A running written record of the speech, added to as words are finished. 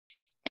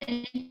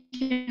and you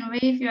can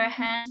wave your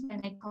hands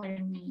when I call your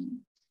name.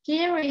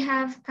 Here we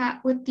have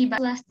Kak Uti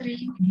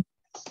Lastri,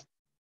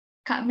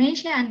 Kak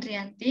Meisha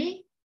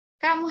Andrianti,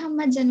 Kak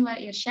Muhammad Janwar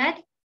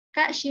Irsyad,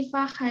 Kak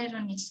Syifa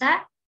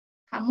Khairunisa,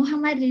 Kak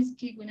Muhammad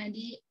Rizky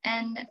Gunadi,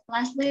 and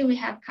lastly we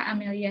have Kak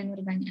Amelia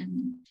Nurbani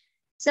Amin.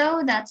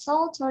 So that's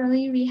all.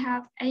 Totally we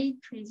have 8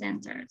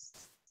 presenters.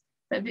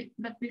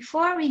 But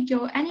before we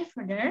go any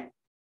further,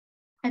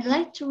 I'd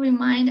like to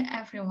remind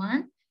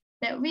everyone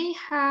that we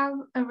have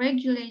a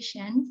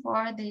regulation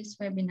for this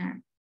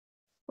webinar.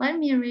 Let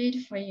me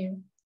read for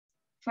you.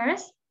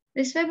 First,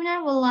 this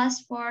webinar will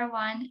last for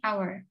 1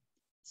 hour.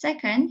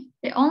 Second,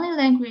 the only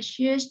language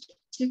used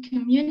to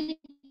communicate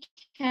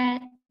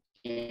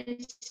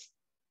is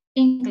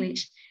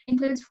English,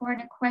 includes for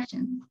the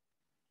question.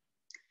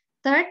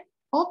 Third,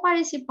 all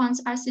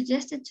participants are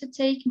suggested to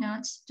take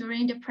notes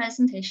during the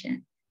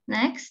presentation.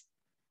 Next,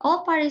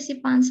 all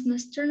participants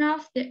must turn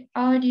off the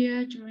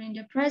audio during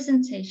the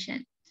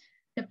presentation.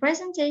 The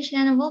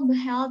presentation will be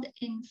held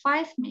in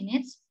 5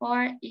 minutes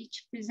for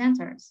each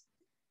presenter.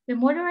 The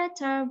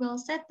moderator will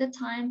set the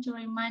time to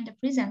remind the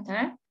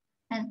presenter,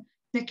 and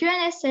the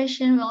Q&A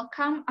session will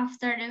come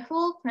after the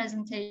whole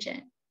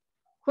presentation.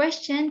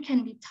 Question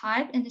can be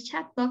typed in the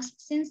chat box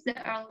since the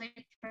early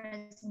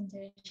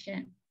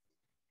presentation.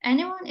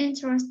 Anyone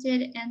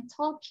interested in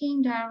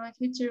talking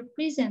directly to the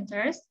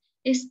presenters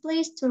is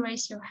pleased to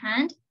raise your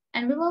hand,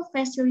 and we will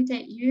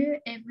facilitate you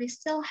if we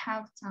still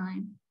have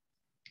time.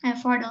 And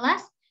for the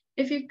last,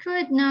 if you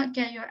could not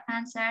get your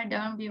answer,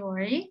 don't be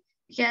worried,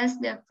 because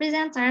the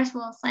presenters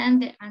will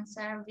send the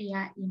answer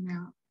via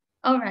email.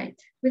 All right,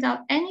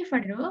 without any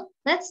further ado,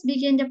 let's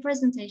begin the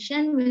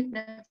presentation with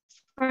the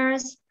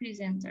first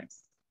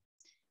presenters.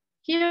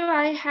 Here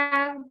I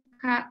have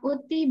Kak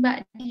Uti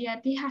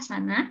Ba'diati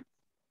Hasana,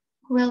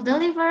 who will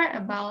deliver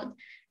about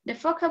the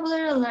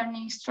vocabulary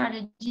learning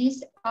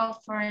strategies of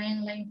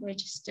foreign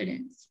language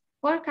students.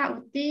 For Kak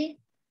Uti,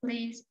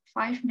 please,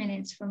 5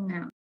 minutes from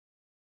now.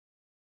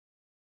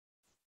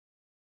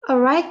 All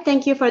right,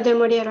 thank you for the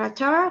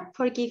moderator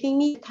for giving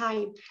me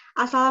time.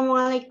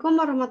 Assalamualaikum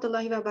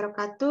warahmatullahi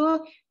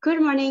wabarakatuh.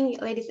 Good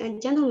morning, ladies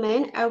and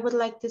gentlemen. I would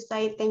like to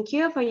say thank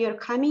you for your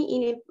coming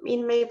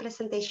in my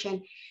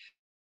presentation.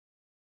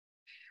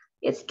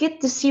 It's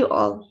good to see you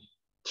all.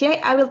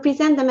 Today, I will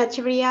present the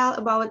material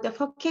about the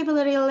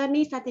vocabulary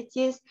learning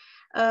strategies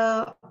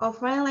of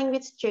foreign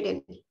language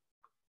students.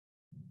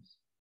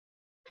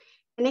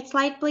 Next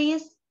slide,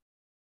 please.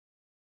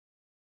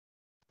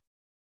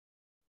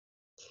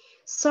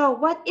 So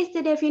what is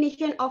the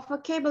definition of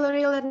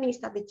vocabulary learning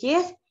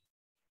strategies?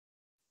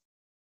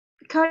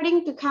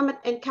 According to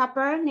Kamat and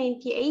Kapper,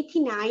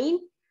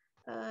 1989,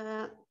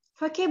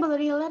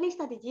 vocabulary learning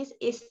strategies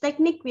is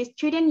technique which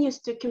students use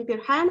to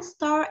comprehend,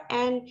 store,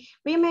 and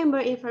remember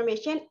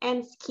information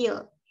and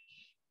skill.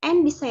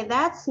 And beside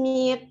that,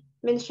 Smith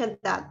mentioned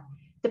that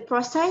the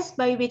process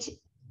by which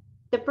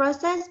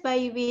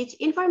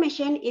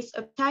information is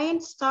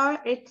obtained,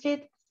 stored,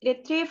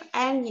 retrieved,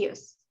 and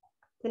used.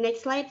 The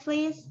next slide,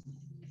 please.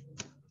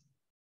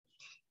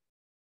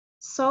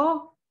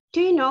 So, do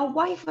you know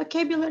why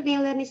vocabulary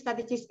learning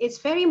strategies is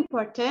very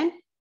important?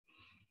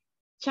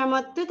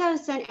 Chamot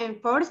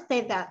 2004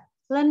 stated that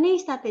learning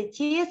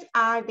strategies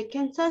are the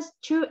concepts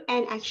to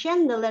and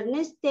action the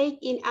learners take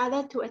in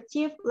order to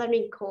achieve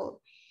learning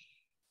goal.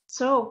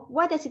 So,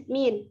 what does it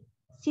mean?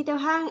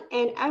 Sitohang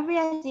and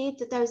Aviasi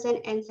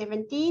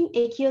 2017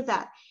 argue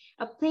that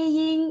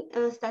applying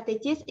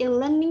strategies in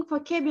learning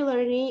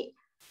vocabulary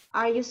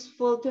are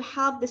useful to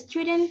help the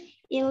student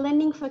in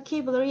learning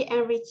vocabulary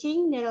and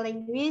reaching their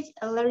language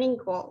learning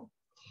goal.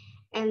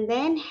 And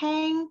then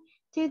Hang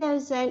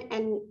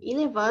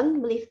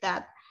 2011 believed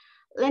that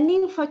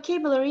learning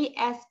vocabulary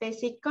as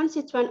basic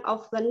constituent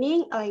of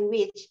learning a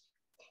language.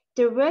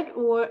 The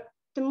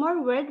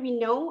more word we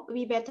know,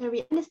 we better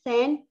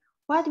understand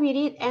what we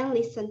read and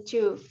listen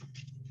to.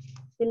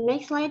 The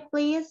next slide,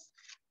 please.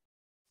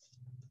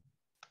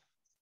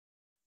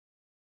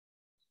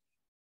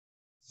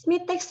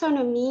 Smith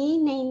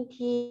taxonomy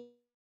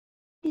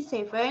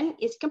 1987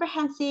 is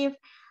comprehensive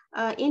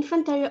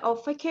inventory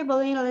of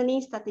vocabulary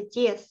learning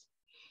strategies.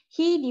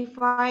 He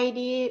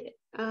divided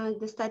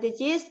the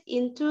strategies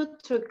into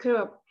 2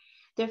 groups.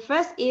 The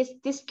first is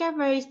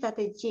discovery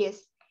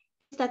strategies.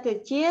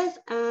 Strategies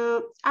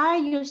are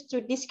used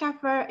to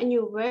discover a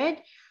new word.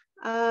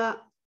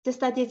 The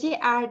strategies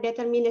are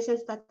determination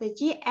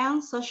strategy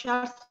and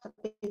social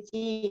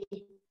strategy.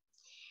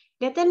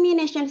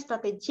 Determination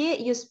strategy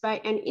used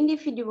by an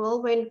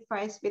individual when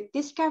faced with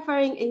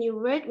discovering a new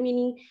word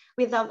meaning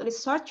without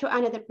resort to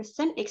another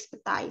person's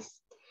expertise.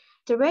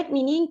 The word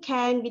meaning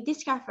can be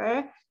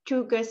discovered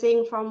through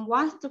guessing from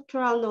one's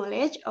structural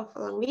knowledge of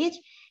language,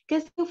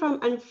 guessing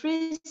from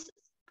unfreezed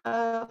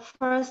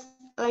first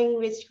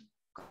language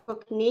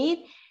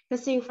cognate,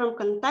 guessing from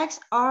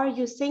context, or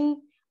using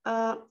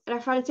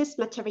references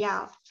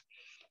material.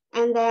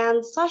 And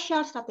then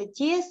social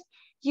strategies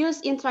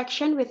use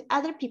interaction with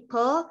other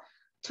people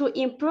to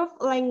improve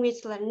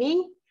language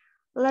learning.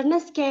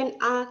 Learners can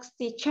ask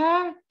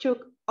teacher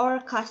or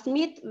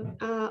classmates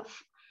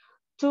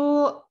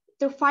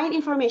to find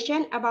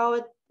information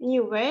about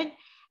new word,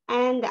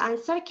 and the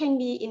answer can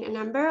be in a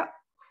number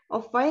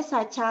of ways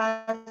such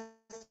as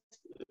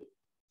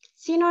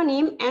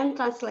synonym and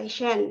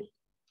translation.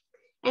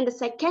 And the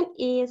second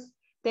is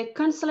the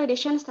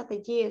consolidation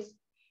strategies.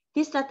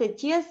 These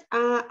strategies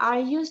are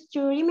used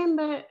to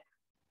remember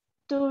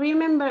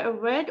a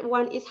word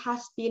once it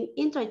has been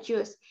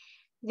introduced.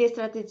 These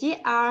strategies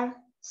are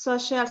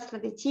social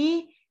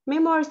strategy,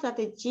 memory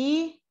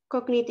strategy,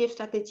 cognitive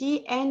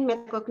strategy, and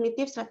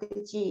metacognitive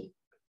strategy.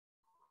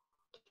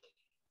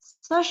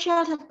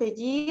 Social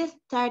strategies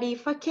study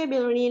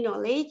vocabulary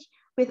knowledge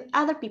with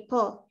other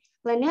people.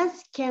 Learners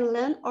can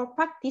learn or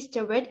practice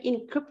the word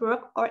in group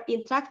work or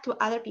interact with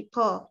other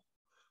people.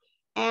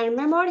 And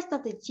memory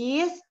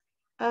strategies,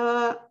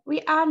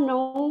 we are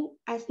known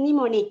as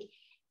mnemonic.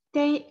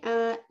 They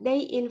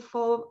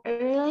involve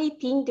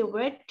relating the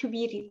word to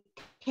be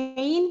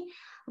retained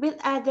with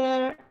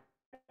other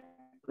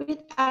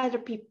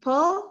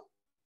people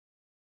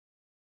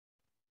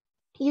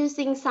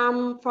using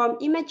some form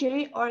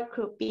imagery or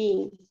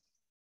grouping.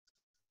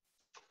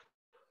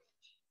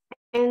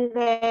 And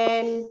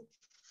then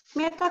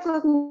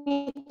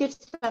metacognitive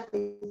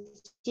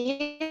strategies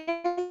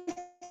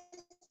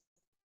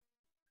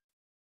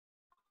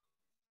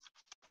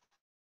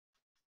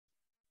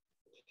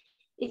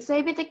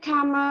exhibit a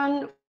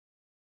common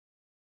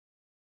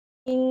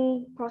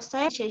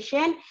process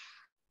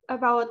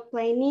about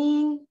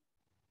planning,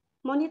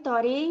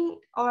 monitoring,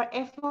 or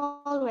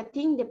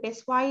evaluating the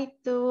best way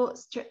to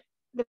study.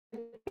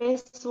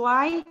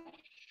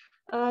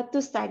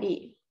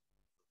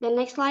 The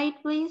next slide,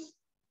 please.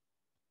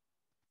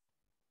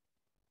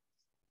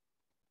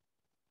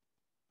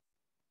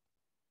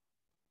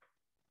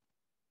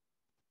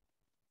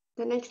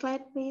 The next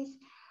slide, please.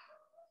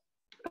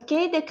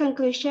 Okay, the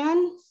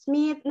conclusion,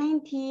 Smith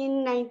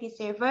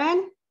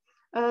 1997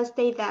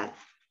 state that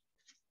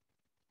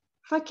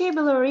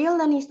vocabulary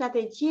learning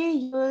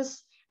strategy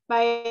used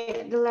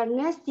by the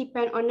learners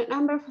depend on a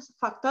number of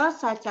factors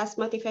such as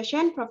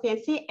motivation,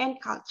 proficiency, and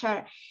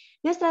culture.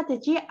 The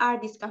strategy are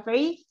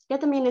discovery,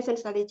 determination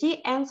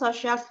strategy, and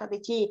social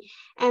strategy.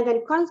 And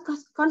then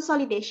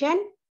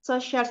consolidation,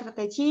 social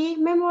strategy,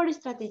 memory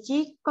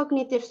strategy,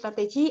 cognitive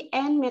strategy,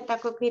 and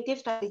metacognitive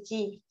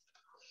strategy.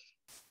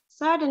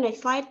 So the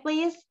next slide,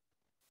 please.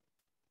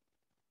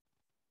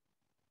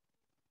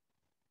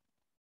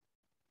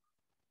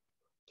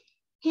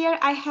 Here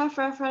I have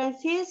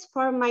references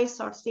for my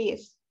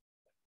sources.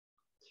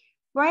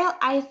 Well,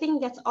 I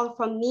think that's all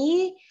from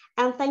me,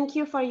 and thank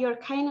you for your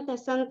kind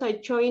attention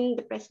to join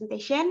the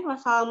presentation.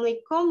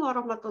 Wassalamualaikum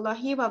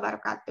warahmatullahi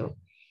wabarakatuh.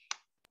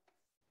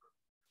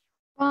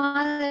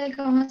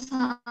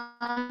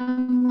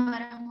 Waalaikumsalam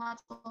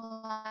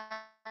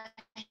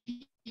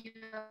warahmatullahi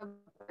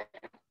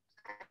wabarakatuh.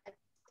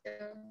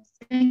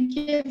 Thank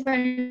you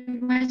very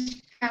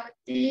much,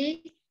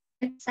 Kauti.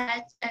 It's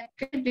such a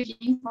good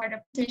beginning for the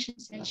presentation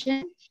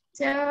session.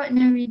 So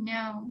now we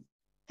know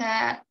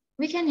that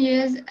we can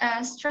use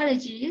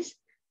strategies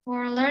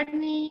for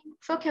learning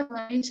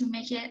vocabulary to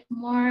make it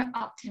more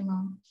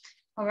optimal.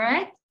 All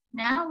right,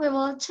 now we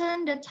will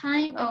turn the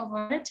time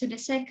over to the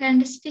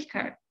second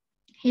speaker.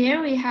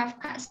 Here we have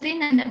Kak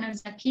Srinanda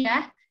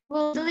Nurzakia who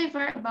will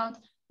deliver about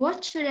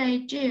what should I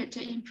do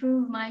to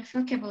improve my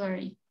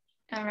vocabulary.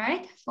 All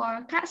right,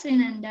 for Kak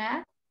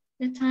Srinanda,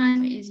 the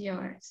time is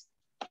yours.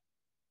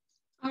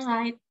 All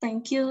right,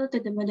 thank you to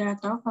the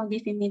moderator for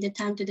giving me the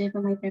time to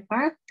deliver my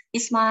paper.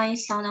 Is my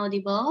sound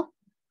audible?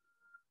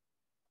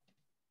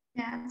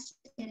 Yes,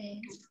 it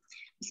is.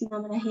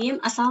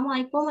 Bismillahirrahmanirrahim.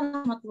 Assalamualaikum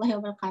warahmatullahi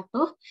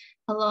wabarakatuh.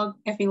 Hello,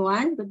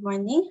 everyone. Good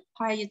morning.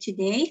 How are you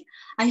today?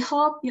 I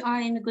hope you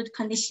are in a good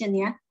condition,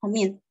 yeah?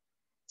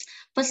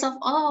 First of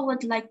all, I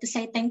would like to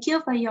say thank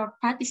you for your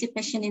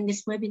participation in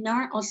this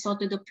webinar, also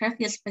to the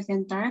previous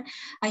presenter.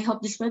 I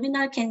hope this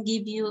webinar can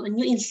give you a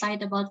new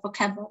insight about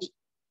vocabulary.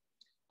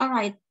 All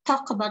right,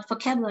 talk about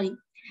vocabulary.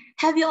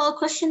 Have you all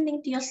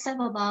questioning to yourself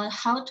about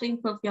how to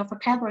improve your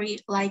vocabulary?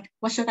 Like,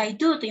 what should I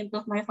do to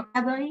improve my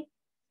vocabulary?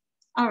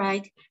 All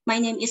right, my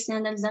name is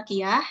Nanda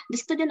Zakia, the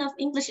student of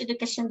English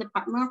Education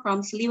Department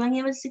from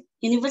Siliwangi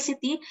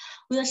University.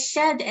 Will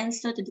share the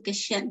answer to the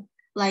question,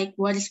 like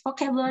what is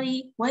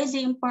vocabulary, why is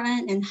it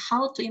important, and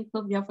how to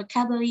improve your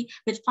vocabulary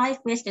with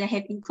 5 ways that I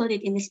have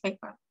included in this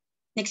paper.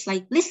 Next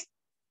slide, please.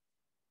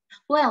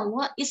 Well,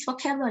 what is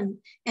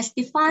vocabulary? As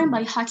defined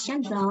by Hodge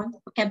and Brown,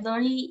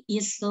 vocabulary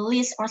is the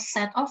list or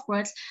set of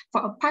words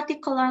for a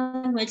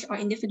particular language or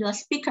individual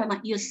speaker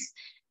might use.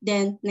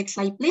 Then, next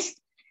slide, please.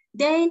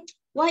 Then,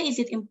 why is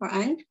it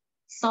important?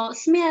 So,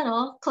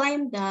 Smero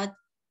claimed that,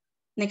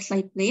 next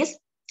slide, please,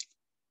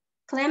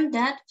 claimed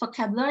that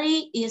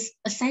vocabulary is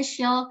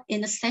essential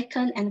in the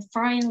second and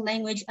foreign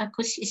language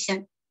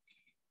acquisition.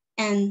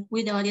 And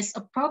without this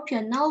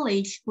appropriate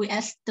knowledge, we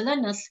as the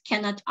learners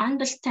cannot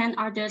understand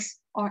others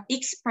or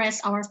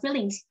express our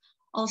feelings.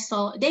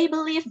 Also, they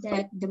believe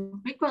that the more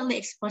frequently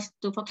exposed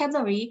to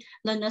vocabulary,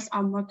 learners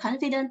are more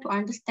confident to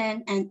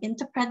understand and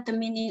interpret the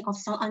meaning of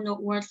some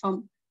unknown word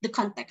from the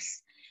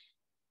context.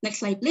 Next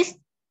slide, please.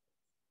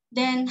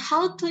 Then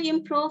how to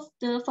improve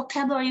the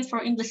vocabulary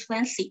for English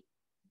fluency?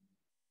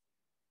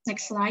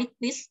 Next slide,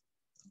 please.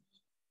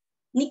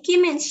 Nikki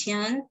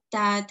mentioned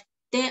that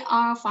there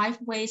are 5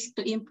 ways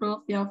to improve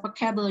your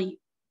vocabulary.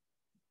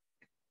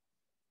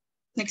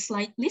 Next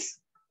slide, please.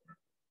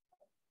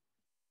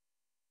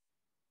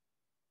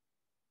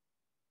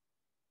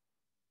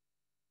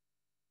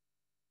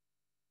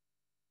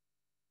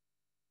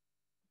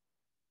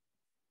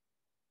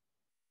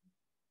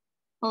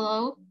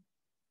 Hello.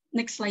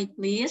 Next slide,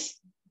 please.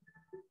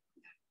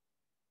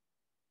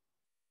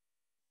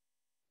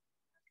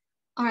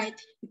 All right,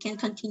 we can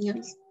continue.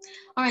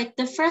 All right,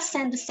 the first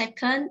and the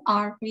second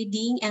are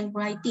reading and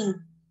writing.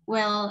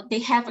 Well, they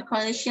have a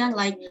correlation,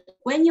 like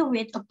when you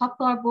read a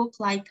popular book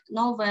like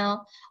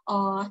novel,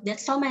 or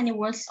there's so many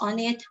words on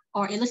it,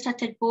 or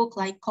illustrated book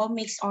like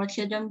comics or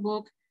children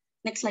book.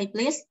 Next slide,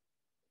 please.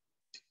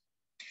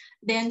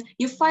 Then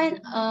you find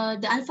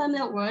the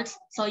unfamiliar words,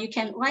 so you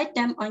can write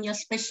them on your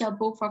special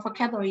book for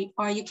vocabulary,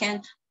 or you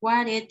can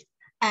write it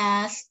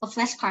as a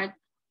flashcard.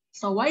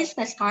 So what is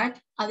flashcard?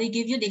 I will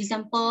give you the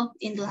example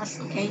in the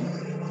last, okay?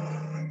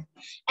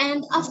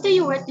 And after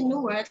you write the new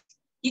words,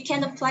 you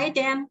can apply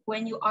them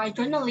when you are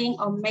journaling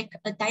or make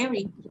a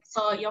diary.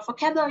 So your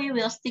vocabulary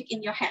will stick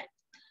in your head.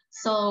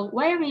 So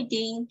while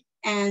reading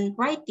and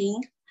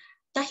writing,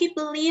 Tahi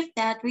believed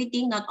that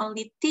reading not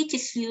only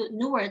teaches you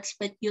new words,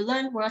 but you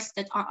learn words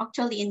that are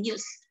actually in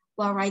use.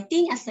 While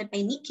writing, as said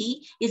by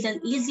Nikki, is an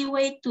easy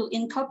way to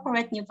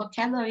incorporate new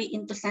vocabulary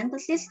into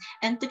sentences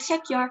and to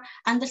check your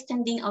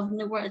understanding of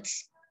new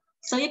words.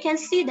 So you can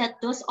see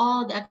that those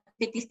are the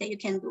activities that you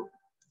can do.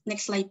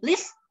 Next slide,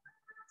 please.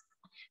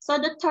 So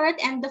the third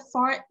and the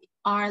fourth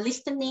are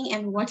listening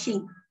and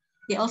watching.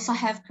 They also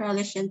have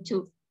correlation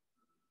too.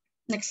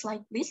 Next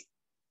slide, please.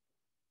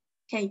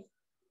 Okay.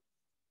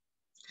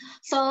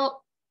 So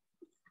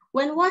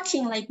when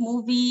watching like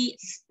movie,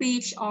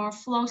 speech, or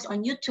vlogs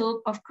on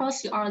YouTube, of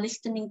course you are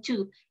listening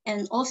to,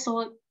 and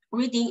also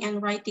reading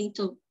and writing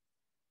too.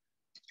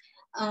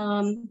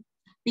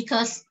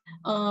 Because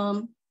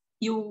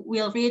you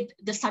will read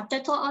the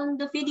subtitle on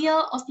the video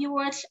of your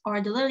words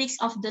or the lyrics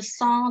of the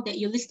song that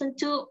you listen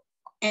to,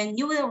 and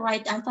you will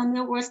write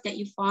unfamiliar words that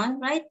you found,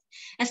 right?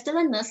 As the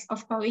learners,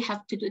 of course, we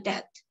have to do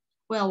that.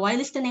 Well, while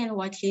listening and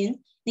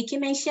watching, Nikki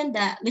mentioned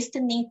that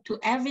listening to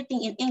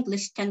everything in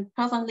English can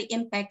profoundly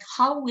impact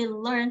how we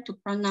learn to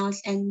pronounce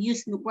and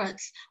use new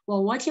words.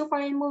 While watching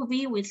foreign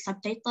movie with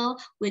subtitle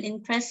will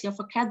increase your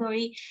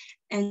vocabulary,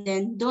 and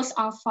then those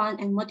are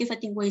fun and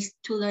motivating ways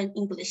to learn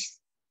English.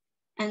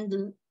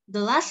 And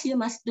the last you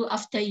must do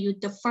after you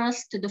the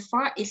first to the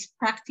fourth is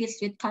practice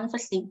with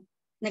conversing.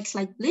 Next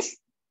slide, please.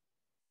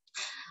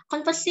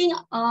 Conversing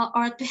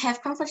or to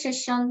have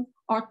conversation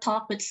or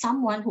talk with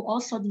someone who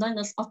also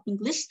learns of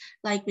English,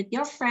 like with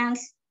your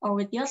friends or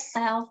with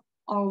yourself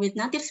or with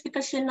native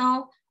speakers you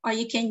know, or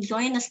you can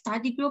join a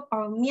study group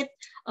or meet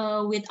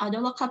with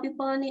other local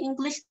people in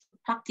English to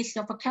practice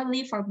your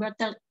vocabulary for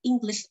better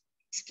English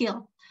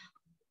skill.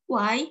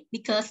 Why?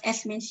 Because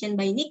as mentioned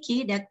by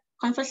Nikki, that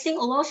conversing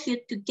allows you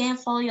to gain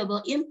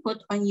valuable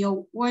input on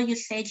your word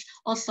usage,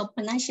 also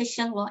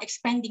pronunciation while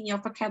expanding your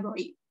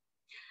vocabulary.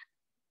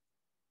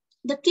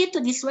 The key to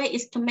this way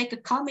is to make a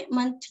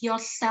commitment to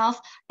yourself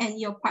and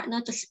your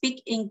partner to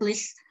speak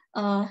English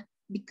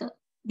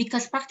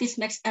because practice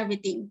makes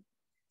everything.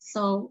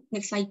 So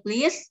next slide,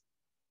 please.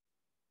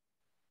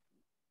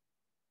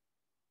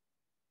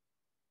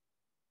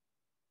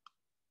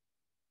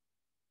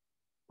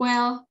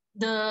 Well,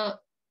 the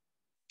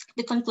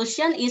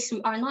conclusion is we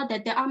are not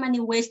that there are many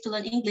ways to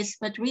learn English,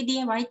 but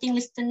reading, writing,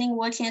 listening,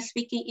 watching, and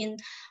speaking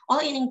all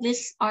in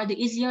English are the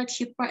easier,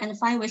 cheaper, and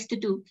fun ways to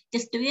do.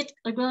 Just do it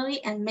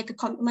regularly and make a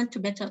commitment to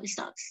better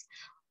results.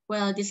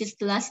 Well, this is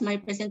the last my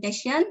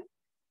presentation.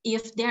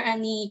 If there are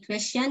any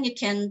question, you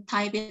can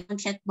type it on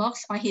chat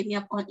box or hit me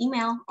up on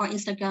email or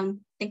Instagram.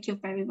 Thank you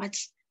very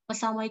much.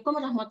 Wassalamualaikum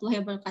warahmatullahi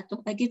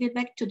wabarakatuh. I give it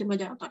back to the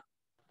moderator.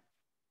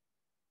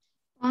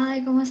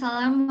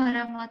 Waalaikumsalam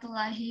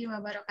warahmatullahi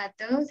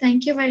wabarakatuh.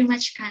 Thank you very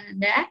much,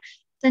 Canada.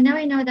 So now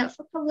we know that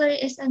vocabulary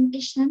is an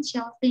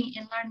essential thing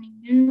in learning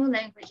new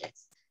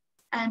languages.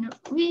 And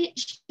we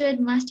should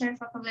master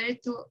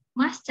vocabulary to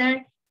master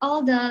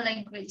all the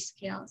language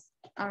skills.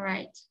 All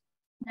right.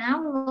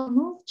 Now we will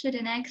move to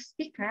the next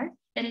speaker.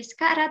 It is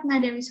Kak Ratna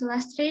Dewi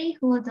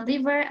Sulastri, who will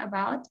deliver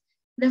about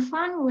the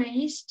fun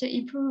ways to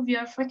improve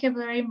your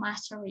vocabulary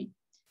mastery.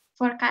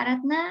 For Kak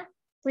Ratna,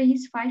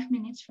 please 5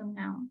 minutes from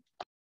now.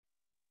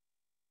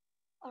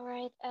 All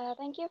right,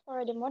 thank you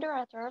for the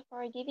moderator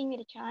for giving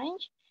me the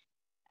chance.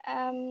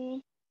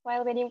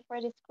 While waiting for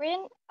the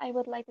screen, I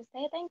would like to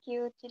say thank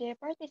you to the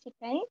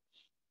participants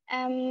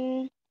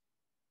who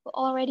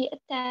already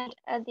attend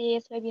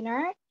this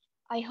webinar.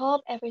 I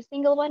hope every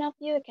single one of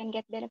you can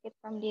get benefit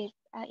from this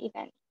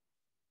event.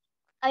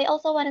 I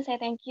also want to say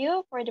thank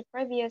you for the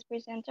previous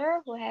presenter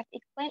who have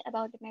explained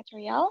about the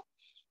material.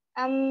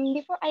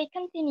 Before I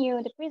continue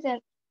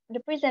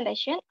the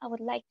presentation, I would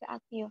like to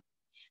ask you,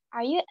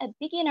 are you a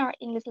beginner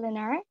English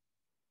learner?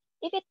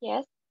 If it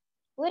yes,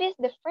 what is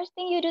the first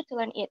thing you do to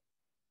learn it?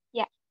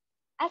 Yeah,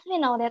 As we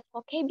know that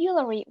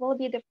vocabulary will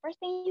be the first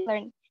thing you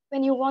learn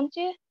when you want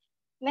to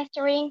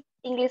mastering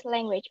English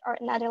language or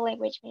another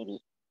language maybe.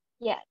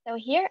 Yeah, so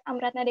here I'm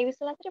Ratna Dewi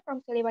Sulastri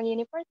from Siliwangi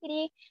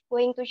University,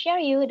 going to share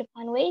you the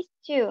fun ways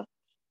to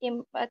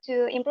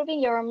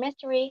improving your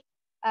mastery,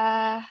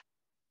 to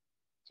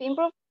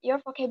improve your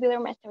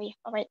vocabulary mastery.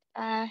 All right,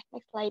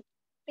 next slide,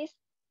 please.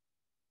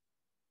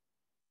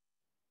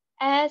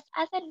 As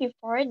I said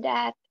before,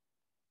 that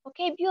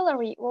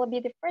vocabulary will be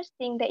the first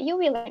thing that you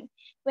will learn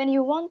when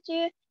you want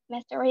to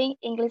mastering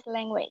English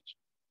language.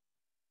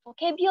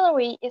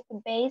 Vocabulary is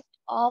the base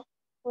of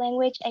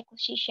language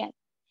acquisition.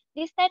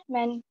 This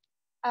statement,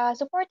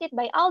 supported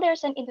by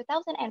Alderson in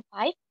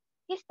 2005,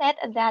 he said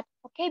that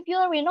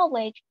vocabulary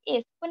knowledge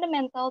is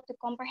fundamental to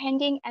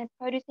comprehending and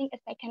producing a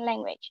second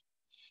language.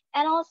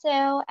 And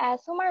also, as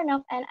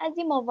Sumarnov and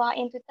Azimova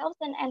in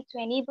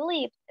 2020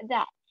 believed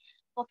that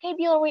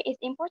vocabulary is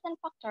important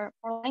factor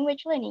for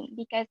language learning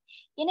because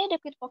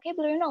inadequate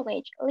vocabulary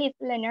knowledge leads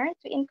learner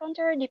to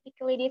encounter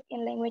difficulties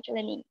in language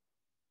learning.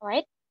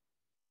 Right?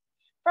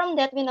 From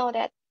that, we know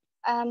that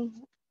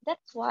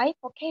that's why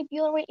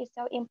vocabulary is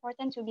so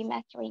important to be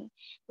mastering.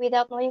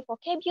 Without knowing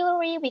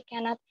vocabulary, we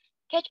cannot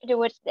catch the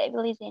words that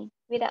we listen.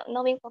 Without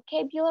knowing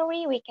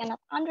vocabulary, we cannot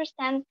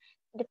understand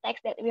the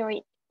text that we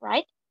read,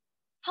 right?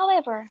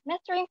 However,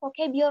 mastering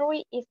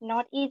vocabulary is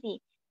not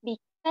easy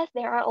because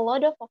there are a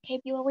lot of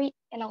vocabulary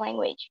in a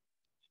language.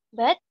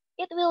 But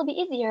it will be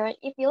easier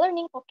if you're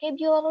learning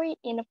vocabulary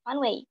in a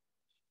fun way.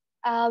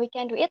 We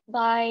can do it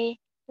by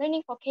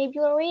learning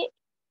vocabulary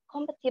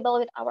compatible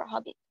with our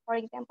hobbies. For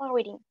example,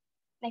 reading.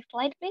 Next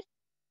slide, please.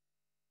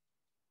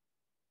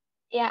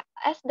 Yeah,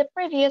 as the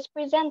previous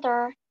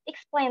presenter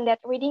explained that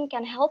reading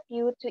can help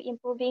you to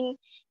improving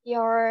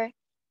your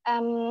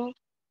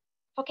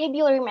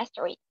vocabulary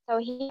mastery. So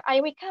here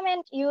I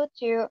recommend you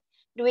to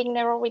doing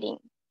narrow reading.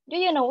 Do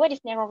you know what is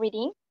narrow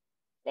reading?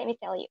 Let me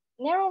tell you.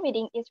 Narrow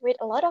reading is read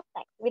a lot of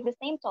text with the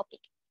same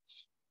topic.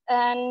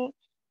 And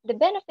the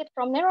benefit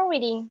from narrow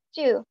reading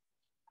too,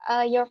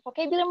 your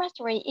vocabulary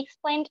mastery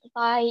explained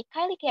by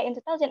Kylie Kia in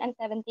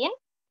 2017.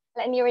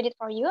 Let me read it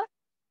for you.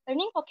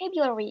 Learning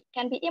vocabulary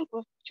can be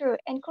improved through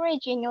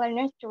encouraging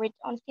learners to read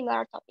on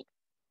similar topics,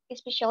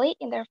 especially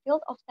in their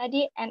field of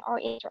study and or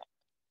interest.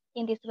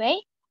 In this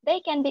way, they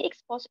can be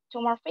exposed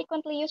to more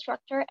frequently used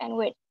structure and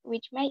words,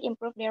 which may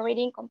improve their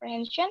reading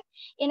comprehension,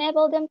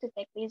 enable them to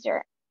take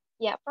pleasure.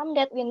 Yeah, from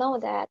that we know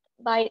that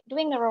by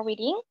doing narrow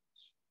reading,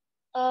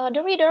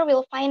 the reader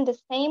will find the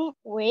same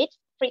words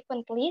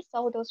frequently,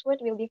 so those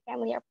words will be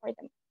familiar for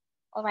them.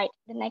 All right,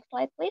 the next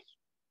slide, please.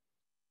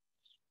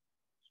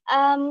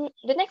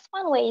 The next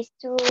fun ways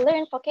to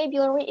learn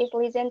vocabulary is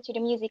listen to the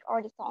music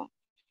or the song.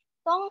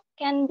 Song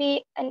can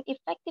be an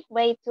effective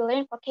way to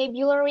learn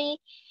vocabulary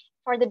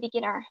for the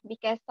beginner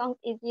because songs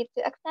easy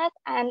to access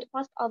and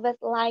most of us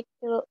like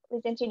to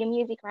listen to the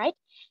music, right?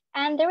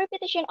 And the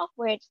repetition of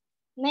words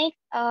makes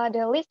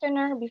the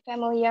listener be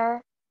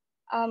familiar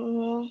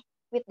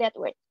with that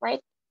word,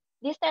 right?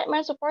 This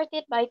statement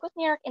supported by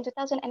Kuzniak in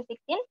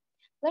 2016.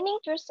 Learning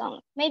through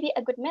songs may be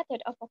a good method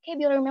of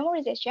vocabulary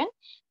memorization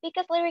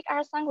because lyrics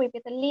are sung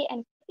repeatedly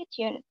and catchy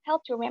tunes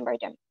help to remember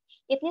them.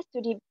 It needs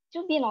to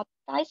be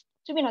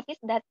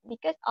noticed that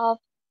because of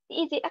the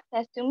easy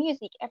access to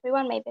music,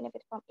 everyone may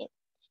benefit from it.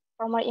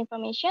 For more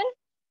information,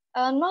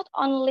 not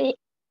only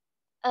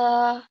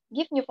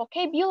give new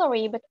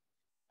vocabulary, but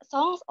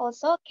songs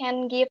also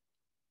can give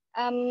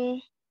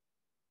can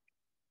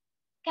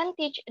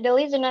teach the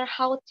listener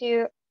how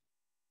to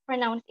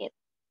pronounce it.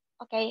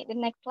 Okay, the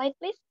next slide,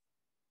 please.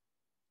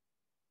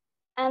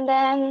 And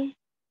then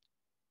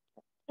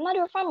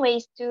another fun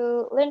ways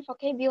to learn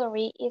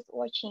vocabulary is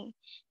watching.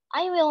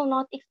 I will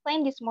not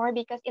explain this more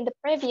because in the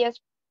previous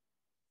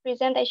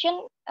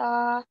presentation,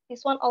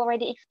 this one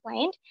already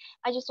explained.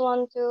 I just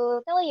want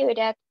to tell you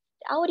that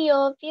the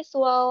audio,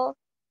 visual,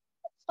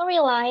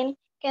 storyline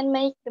can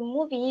make the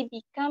movie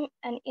become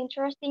an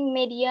interesting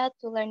media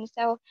to learn,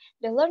 so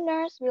the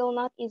learners will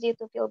not easy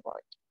to feel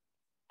bored.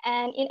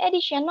 And in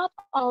addition, not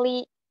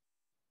only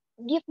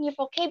give new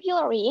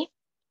vocabulary,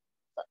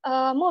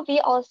 a movie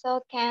also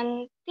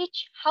can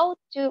teach how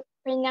to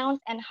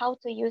pronounce and how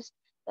to use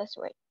those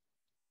words.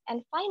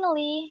 And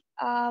finally,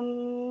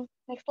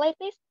 next slide,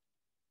 please.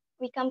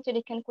 We come to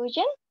the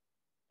conclusion.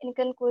 In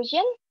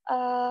conclusion,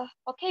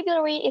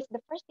 vocabulary is the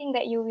first thing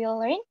that you will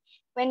learn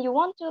when you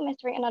want to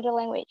master another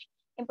language.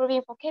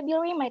 Improving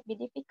vocabulary might be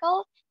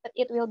difficult, but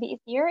it will be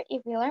easier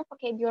if we learn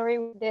vocabulary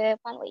with the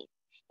fun ways.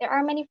 There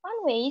are many fun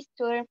ways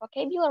to learn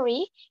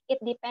vocabulary. It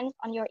depends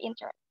on your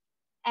interest.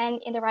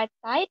 And in the right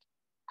side,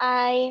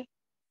 I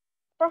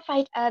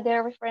provide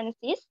the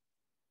references.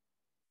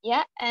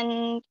 Yeah,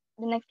 and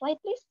the next slide,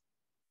 please.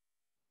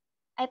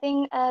 I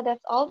think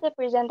that's all the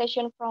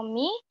presentation from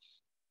me.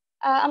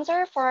 I'm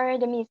sorry for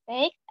the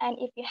mistake, and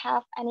if you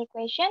have any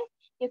question,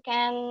 you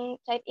can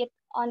type it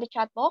on the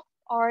chat box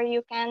or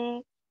you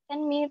can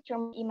send me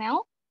through my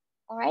email.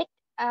 All right.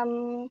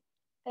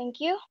 Thank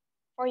you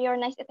for your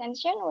nice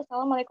attention.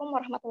 Wassalamualaikum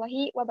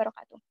warahmatullahi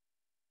wabarakatuh.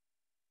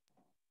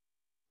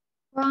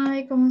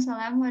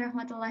 Waalaikumsalam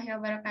warahmatullahi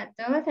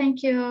wabarakatuh. Thank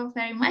you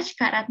very much,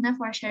 Kak Ratna,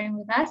 for sharing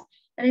with us.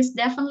 It is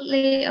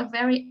definitely a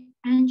very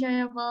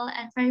enjoyable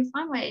and very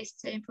fun ways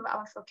to improve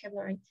our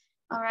vocabulary.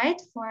 All right,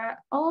 for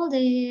all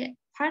the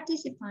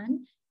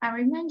participants, I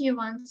remind you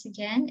once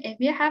again, if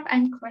you have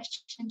any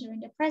question during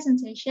the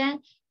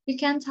presentation, you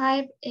can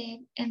type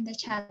it in the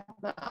chat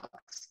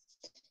box.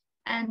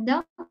 And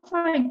don't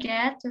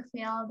forget to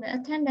fill the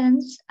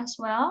attendance as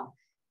well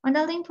on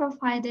the link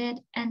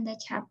provided in the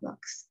chat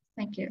box.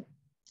 Thank you.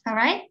 All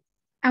right.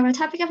 Our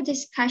topic of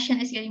discussion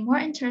is getting more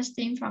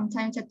interesting from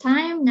time to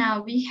time.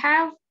 Now we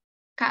have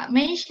Kak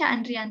Meisha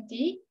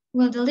Andrianti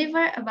will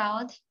deliver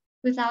about,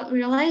 without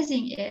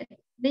realizing it,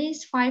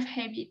 these 5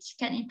 habits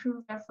can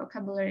improve your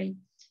vocabulary.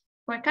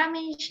 For Kak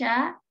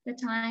Meisha, the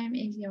time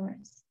is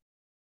yours.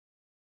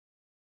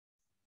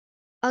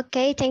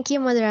 Okay, thank you,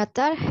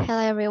 moderator. Hello,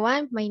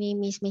 everyone. My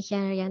name is Misha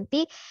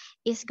Rianti.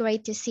 It's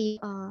great to see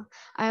you.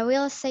 I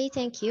will say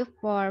thank you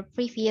for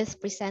previous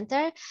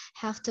presenter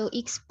have to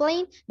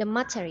explain the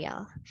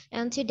material.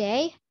 And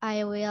today,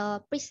 I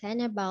will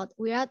present about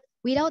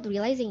without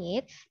realizing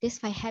it, these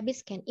 5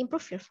 habits can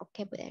improve your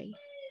vocabulary.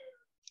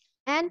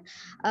 And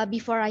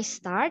before I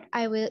start,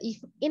 I will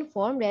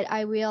inform that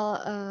I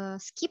will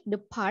skip the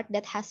part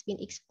that has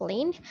been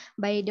explained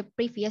by the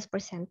previous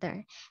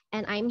presenter.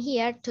 And I'm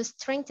here to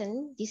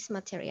strengthen this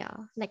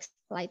material. Next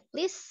slide,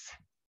 please.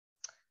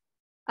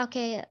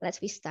 Okay, let's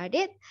be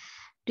started.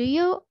 Do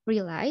you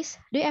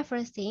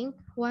ever think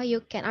why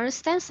you can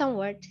understand some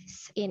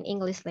words in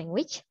English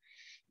language?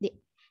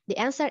 The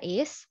answer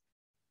is,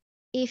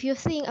 if you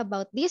think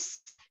about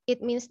this,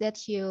 it means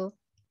that you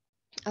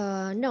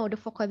know the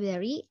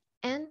vocabulary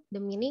and the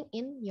meaning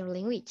in your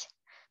language.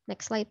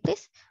 Next slide,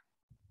 please.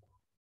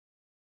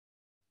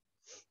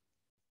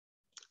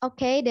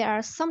 Okay, there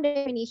are some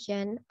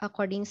definition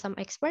according some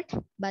expert,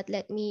 but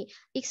let me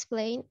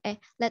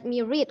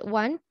read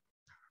one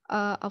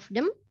of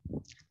them.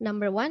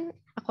 Number 1,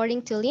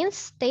 according to Lynn,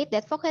 state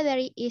that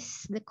vocabulary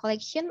is the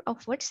collection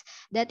of words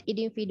that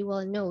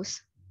individual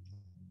knows.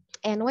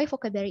 And why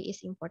vocabulary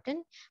is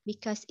important?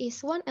 Because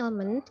it's one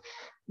element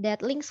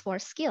that links 4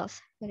 skills.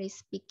 There is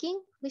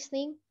speaking,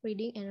 listening,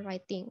 reading, and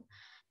writing.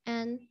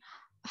 And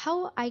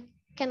how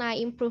can I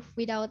improve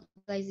without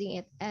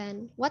realizing it?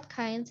 And what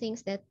kind of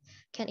things that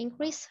can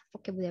increase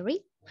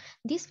vocabulary?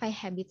 These 5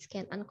 habits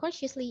can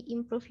unconsciously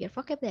improve your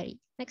vocabulary.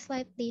 Next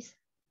slide, please.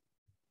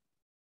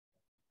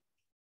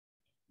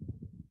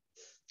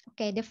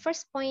 Okay, the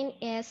first point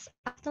is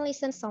often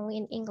listen song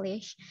in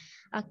English.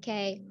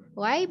 Okay,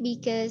 why?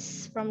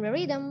 Because from the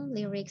rhythm,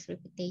 lyrics,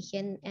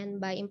 repetition,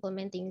 and by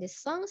implementing these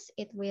songs,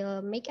 it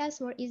will make us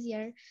more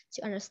easier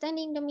to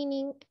understanding the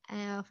meaning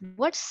of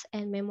words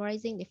and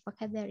memorizing the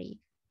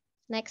vocabulary.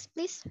 Next,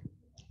 please.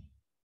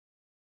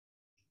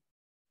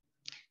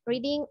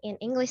 Reading in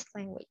English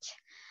language.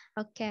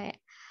 Okay,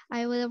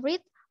 I will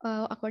read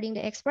according to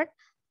the expert.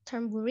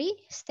 Turnbury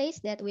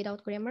states that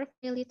without grammar,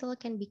 very little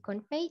can be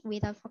conveyed.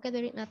 Without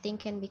vocabulary, nothing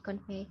can be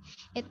conveyed.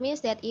 It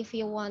means that if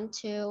you want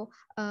to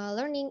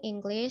learning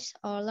English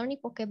or learning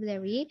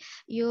vocabulary,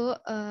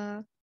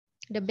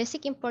 the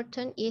basic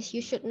important is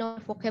you should know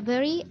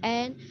vocabulary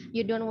and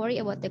you don't worry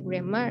about the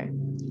grammar.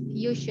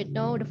 You should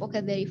know the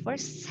vocabulary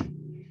first.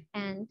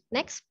 And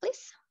next,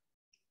 please.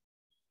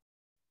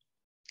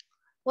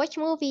 Watch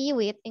movie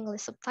with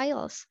English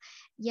subtitles.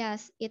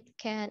 Yes, it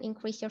can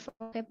increase your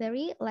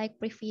vocabulary, like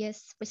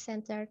previous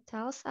presenter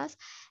tells us.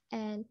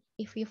 And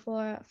if you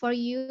for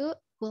you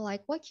who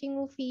like watching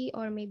movie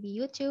or maybe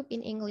YouTube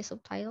in English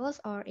subtitles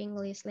or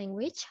English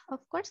language,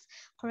 of course,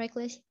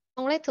 congratulations,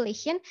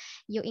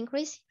 you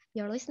increase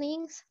your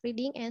listening,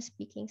 reading, and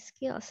speaking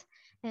skills.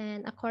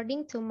 And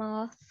according to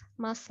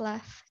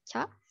Maslach,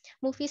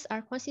 movies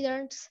are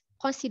considered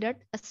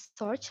a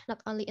source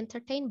not only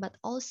entertain but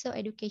also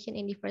education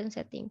in different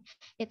setting.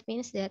 It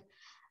means that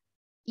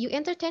you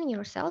entertain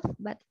yourself,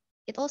 but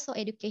it also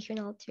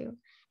educational too.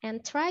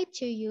 And try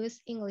to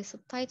use English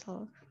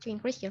subtitle to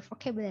increase your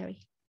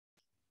vocabulary.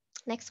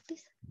 Next,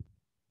 please.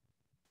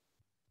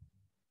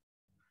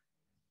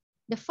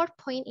 The fourth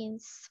point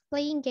is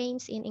playing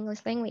games in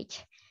English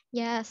language.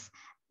 Yes,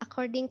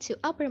 according to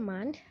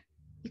Aberman,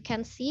 you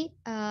can see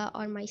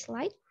on my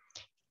slide,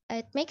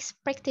 it makes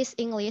practice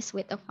English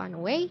with a fun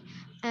way,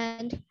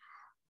 and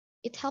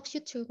it helps you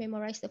to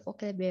memorize the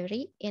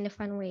vocabulary in a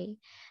fun way.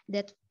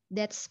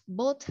 That's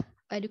both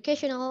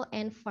educational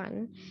and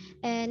fun.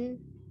 And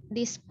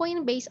this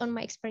point based on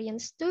my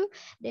experience too,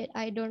 that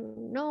I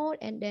don't know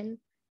and then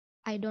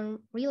I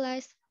don't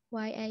realize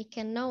why I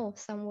can know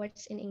some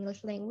words in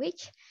English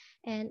language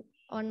and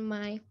on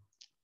my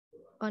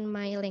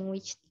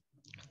language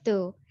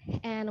too.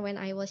 And when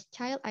I was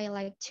child, I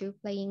like to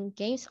playing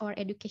games or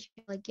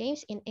educational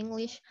games in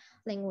English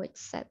language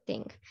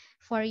setting.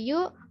 For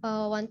you,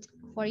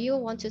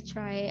 want to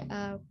try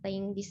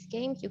playing these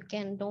games, you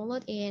can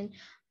download in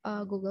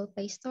Google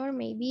Play Store.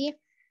 Maybe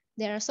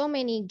there are so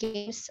many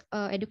games,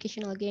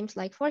 educational games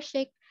like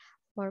Forshake,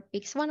 for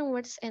Pix One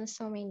Words, and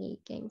so many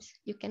games.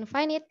 You can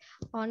find it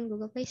on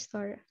Google Play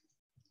Store.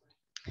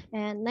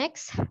 And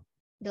next,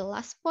 the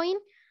last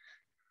point,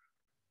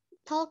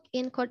 talk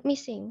in code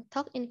missing.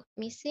 Talk in code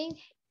missing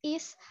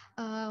is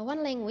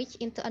one language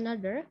into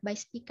another by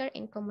speaker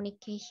in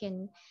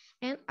communication.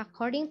 And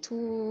according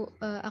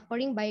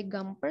by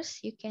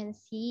Gumpers, you can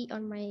see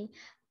on my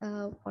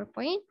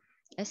PowerPoint,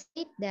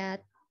 state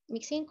that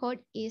mixing code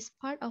is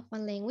part of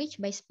one language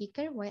by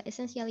speaker while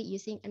essentially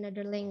using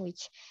another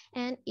language.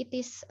 And it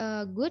is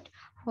good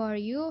for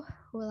you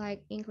who like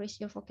increase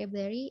your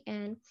vocabulary,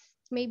 and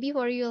maybe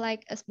for you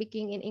like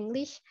speaking in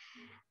English,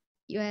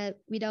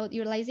 without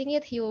realizing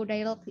it, you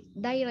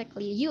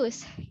directly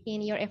use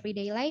in your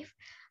everyday life,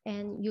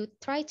 and you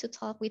try to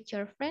talk with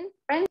your friend.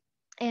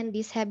 And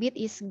this habit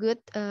is good,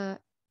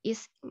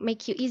 is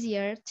make you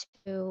easier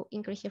to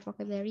increase your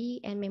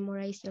vocabulary and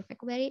memorize your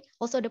vocabulary,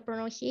 also the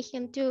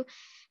pronunciation too.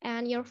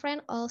 And your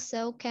friend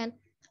also can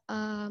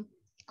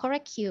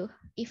correct you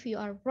if you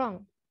are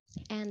wrong.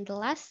 And the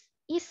last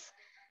is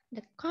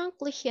the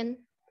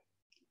conclusion.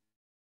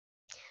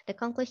 The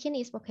conclusion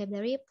is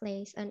vocabulary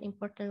plays an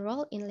important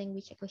role in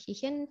language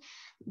acquisition.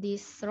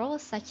 These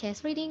roles such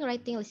as reading,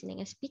 writing, listening,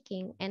 and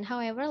speaking. And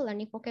however,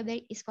 learning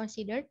vocabulary is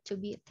considered to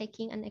be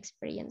taking an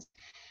experience.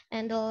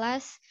 And the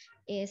last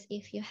is,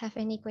 if you have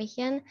any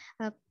question,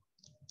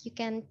 you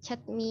can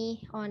chat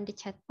me on the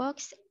chat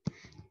box,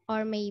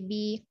 or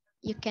maybe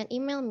you can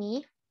email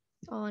me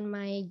on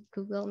my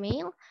Google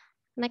Mail.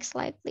 Next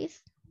slide, please.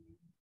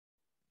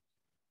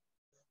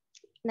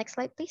 Next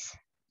slide, please.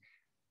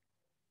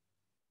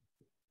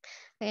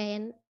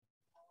 And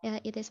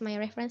it is my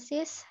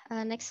references.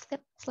 Next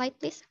slide,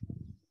 please.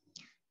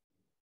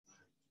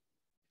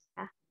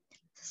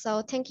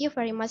 So thank you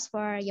very much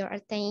for your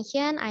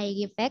attention. I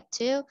give back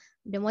to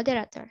the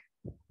moderator.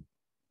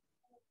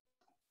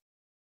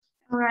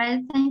 All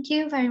right, thank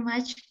you very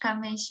much,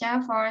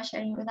 Kamisha, for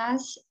sharing with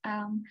us.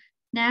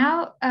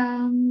 Now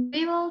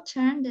we will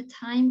turn the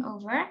time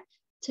over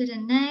to the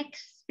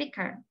next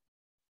speaker.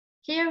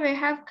 Here we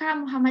have Kak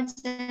Muhammad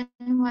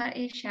Zanwar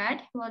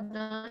Irshad, who will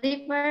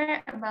deliver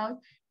about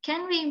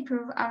can we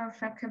improve our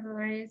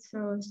vocabulary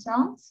through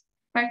songs?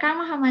 For Kak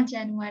Muhammad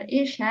Zanwar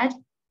Irshad,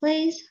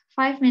 please,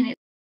 5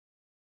 minutes.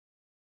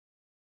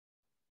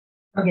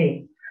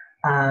 Okay,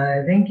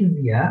 thank you,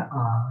 Via.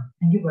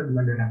 Thank you for the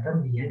moderator,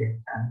 Via,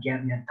 that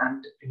gave me a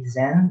time to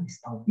present this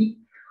topic.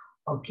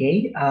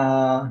 Okay,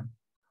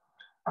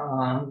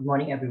 good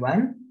morning,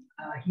 everyone.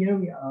 Here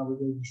we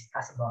will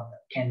discuss about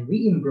can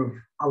we improve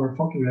our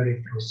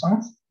vocabulary through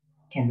songs?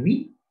 Can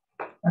we?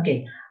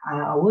 Okay,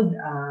 I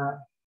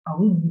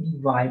will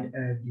divide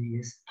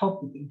this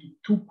topic into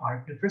two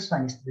parts. The first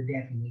one is the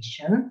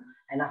definition,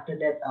 and after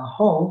that,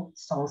 how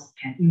songs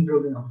can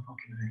improve our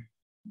vocabulary.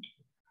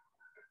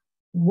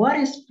 What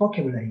is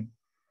vocabulary?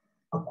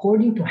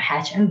 According to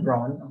Hatch and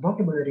Brown,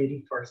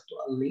 vocabulary refers to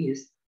a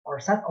list or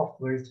set of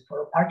words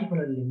for a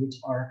particular language,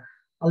 or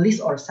a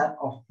list or set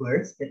of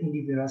words that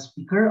individual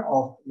speaker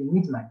of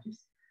language might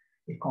use.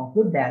 It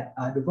concludes that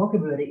the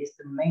vocabulary is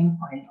the main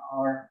point,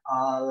 or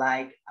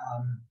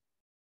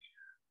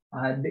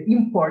the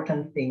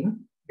important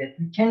thing that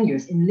we can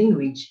use in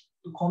language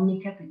to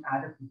communicate with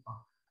other people.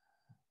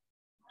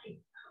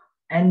 Okay.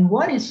 And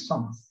what is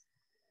songs?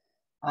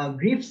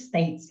 Griff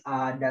states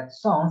that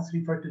songs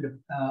refer to the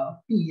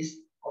piece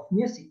of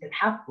music that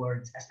have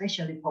words,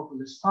 especially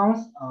popular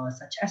songs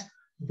such as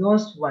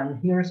those one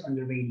hears on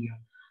the radio.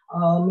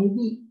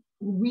 Maybe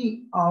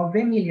we are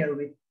familiar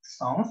with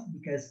songs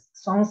because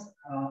songs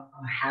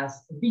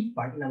has a big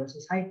part in our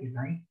society,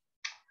 right?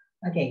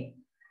 Okay,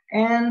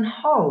 and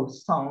how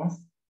songs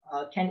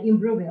can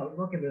improve our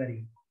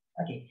vocabulary?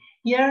 Okay,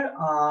 here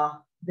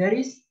there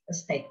is a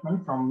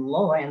statement from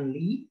Lowe and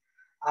Lee.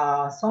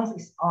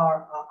 Songs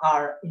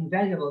are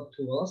invaluable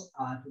tools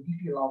to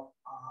develop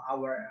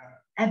our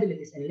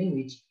abilities in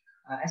language,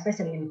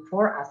 especially in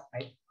 4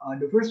 aspects.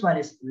 The first one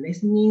is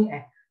listening,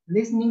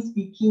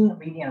 speaking,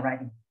 reading, and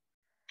writing.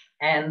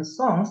 And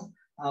songs,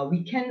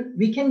 we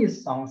can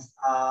use songs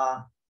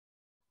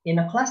in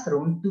a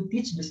classroom to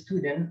teach the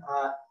student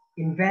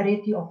in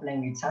variety of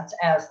language, such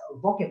as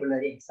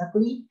vocabulary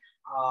exactly,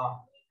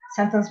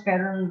 sentence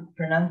pattern,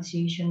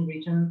 pronunciation,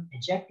 rhythm,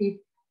 adjective,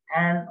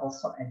 and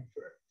also adverbs.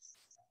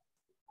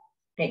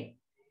 Okay,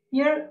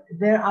 here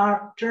there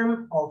are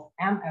terms of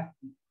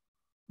MFP.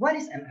 What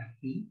is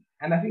MFP?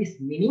 MFP is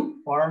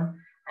meaning, form,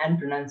 and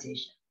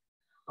pronunciation.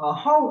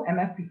 How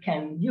MFP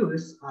can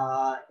use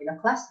in a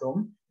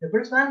classroom? The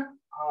first one,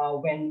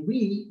 when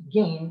we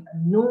gain a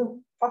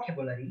new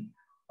vocabulary,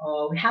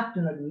 we have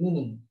to know the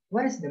meaning.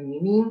 What is the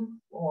meaning?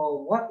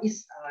 Or what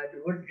is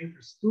the word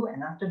refers to?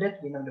 And after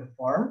that, we know the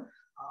form.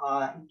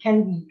 It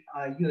can be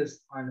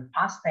used on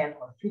past tense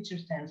or future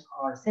tense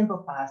or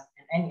simple past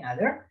and any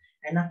other.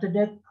 And after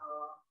that,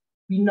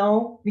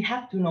 we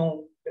have to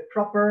know the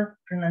proper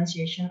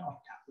pronunciation of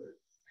that word.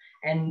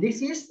 And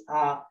this is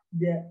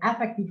the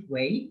effective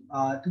way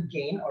to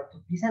gain or to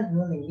present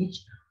new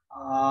language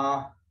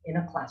in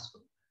a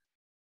classroom.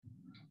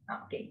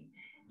 Okay,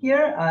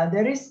 here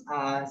there is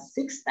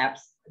 6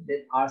 steps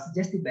that are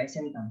suggested by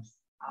symptoms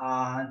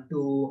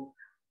to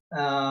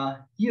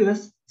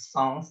use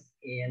songs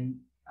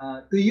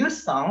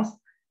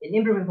in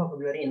improving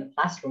vocabulary in the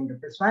classroom, the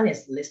first one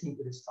is listening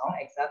to the song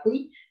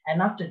exactly,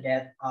 and after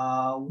that,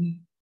 we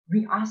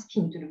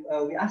asking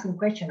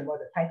question about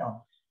the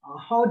title,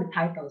 how the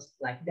titles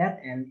like that,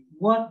 and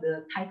what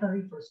the title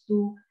refers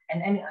to,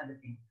 and any other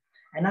thing.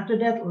 And after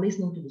that,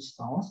 listening to the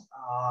songs,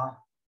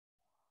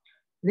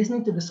 with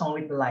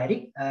the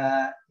lyric.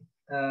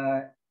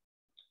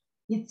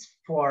 It's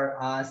for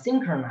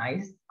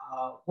synchronize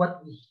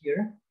what we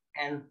hear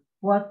and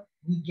what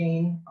we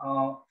gain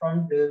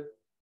from the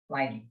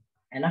lyric.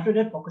 And after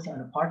that, focusing on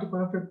the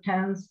particular verb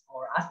tense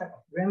or aspect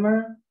of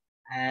grammar.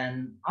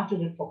 And after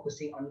that,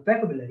 focusing on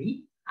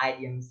vocabulary,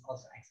 idioms,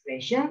 also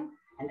expression,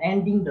 and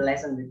ending the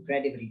lesson with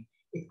creativity.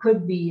 It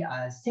could be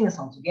sing a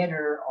song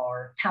together,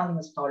 or telling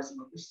a stories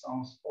about the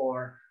songs,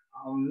 or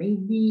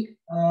maybe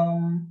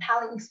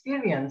telling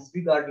experience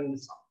regarding the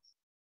songs.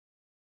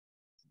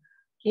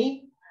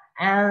 Okay,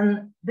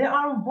 and there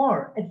are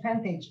more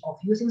advantage of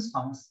using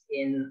songs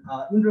in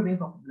improving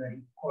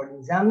vocabulary.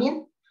 According to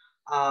Zamin,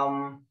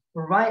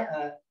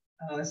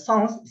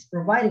 songs is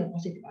providing a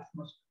positive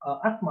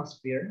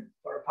atmosphere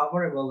for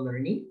favorable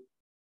learning.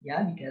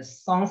 Yeah,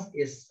 because songs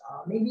is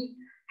maybe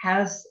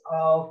has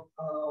a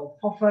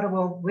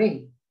favorable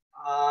way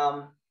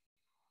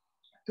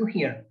to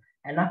hear.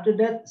 And after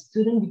that,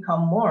 students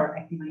become more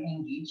actively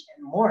engaged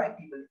and more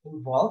actively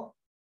involved.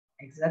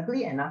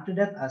 Exactly. And after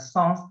that,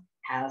 songs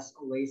has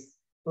always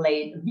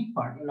played a big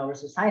part in our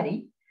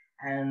society.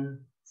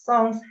 And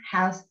songs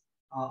has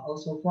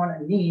also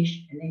formed a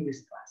niche in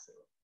English classroom.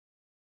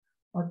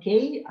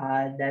 Okay,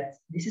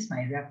 this is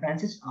my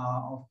references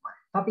of my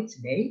topic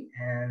today.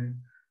 And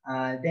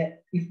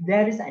that if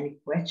there is any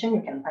question,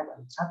 you can type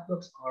on the chat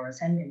box or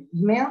send me an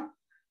email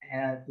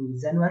to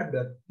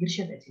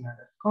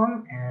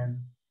zanwar.irsyad@gmail.com. And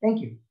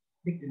thank you.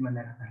 Victor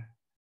Mandaratar.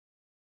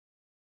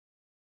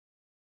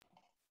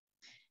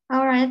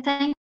 All right,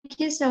 thank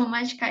you so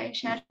much, Kak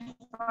Irsyad,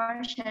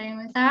 for sharing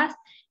with us.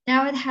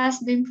 Now it has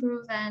been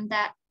proven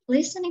that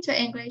listening to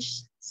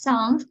English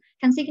songs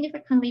can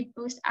significantly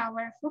boost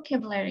our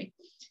vocabulary.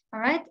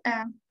 All right,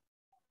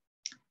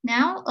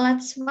 now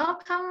let's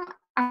welcome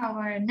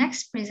our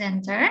next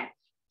presenter.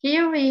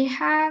 Here we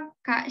have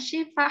Kak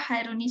Shifa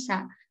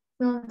Hairunisa,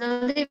 who will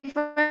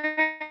deliver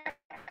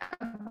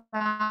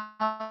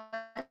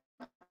about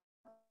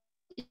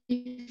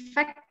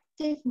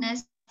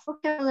effectiveness of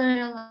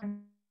vocabulary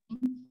learning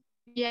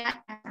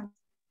via SMS.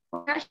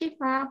 Kak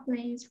Shifa,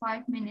 please,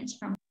 5 minutes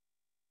from.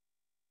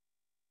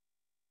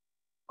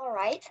 All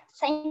right,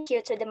 thank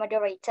you to the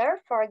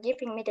moderator for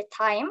giving me the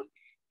time.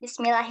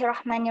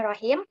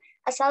 Bismillahirrahmanirrahim.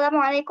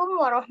 Assalamualaikum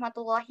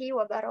warahmatullahi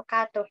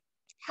wabarakatuh.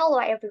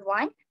 Hello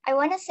everyone. I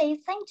want to say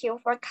thank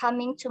you for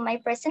coming to my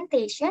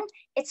presentation.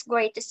 It's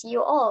great to see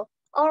you all.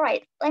 All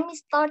right, let me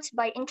start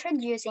by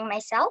introducing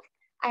myself.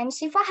 I'm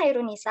Sifa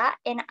Hairunisa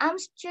and I'm a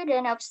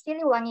student of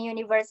Siliwangi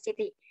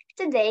University.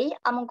 Today,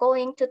 I'm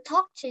going to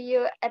talk to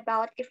you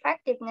about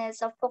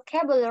effectiveness of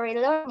vocabulary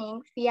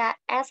learning via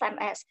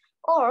SMS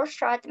or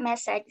short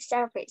message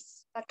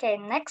service. Okay,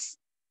 next.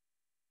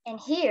 And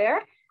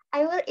here,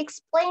 I will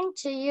explain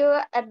to you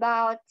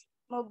about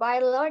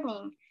mobile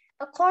learning.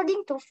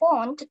 According to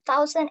Phone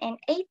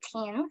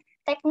 2018,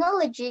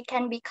 technology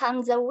can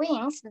become the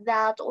wings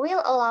that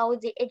will allow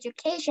the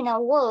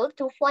educational world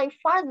to fly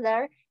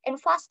farther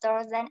and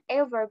faster than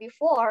ever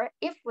before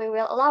if we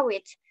will allow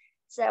it.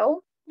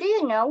 So, do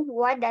you know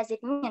what does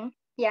it mean?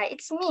 Yeah,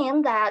 it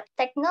means that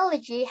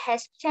technology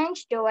has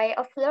changed the way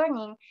of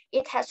learning.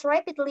 It has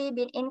rapidly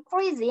been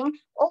increasing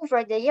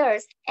over the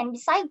years. And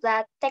besides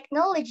that,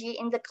 technology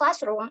in the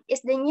classroom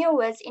is the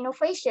newest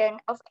innovation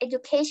of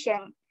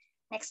education.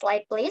 Next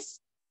slide,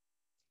 please.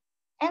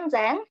 And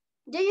then,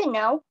 do you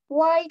know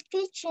why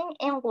teaching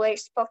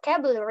English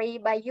vocabulary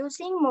by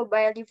using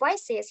mobile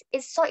devices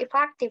is so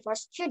effective for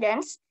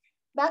students?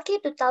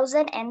 Baki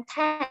 2010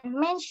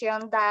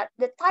 mentioned that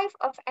the type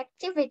of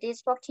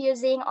activities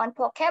focusing on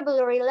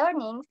vocabulary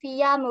learning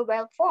via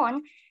mobile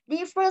phone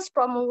differs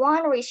from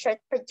one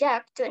research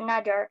project to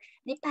another,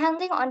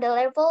 depending on the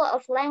level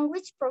of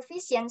language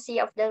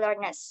proficiency of the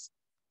learners.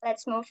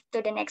 Let's move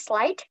to the next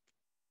slide.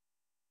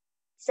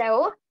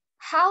 So,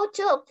 how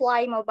to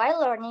apply mobile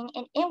learning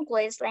in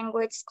English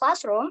language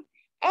classroom?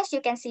 As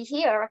you can see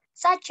here,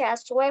 such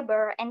as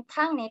Weber and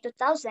Tangney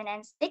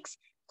 2006,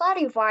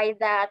 clarify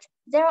that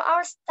there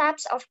are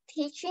steps of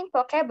teaching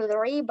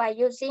vocabulary by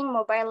using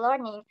mobile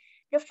learning.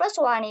 The first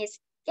one is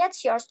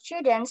get your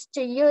students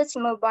to use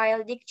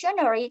mobile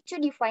dictionary to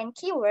define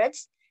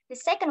keywords. The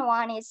second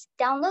one is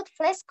download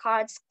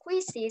flashcards,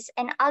 quizzes,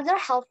 and other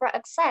helpful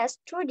access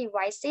through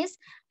devices,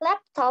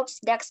 laptops,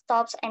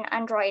 desktops, and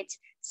Androids.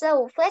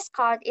 So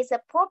flashcard is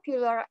a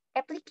popular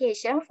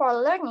application for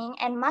learning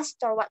and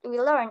master what we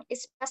learn,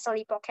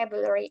 especially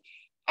vocabulary.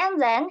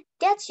 And then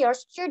get your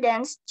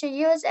students to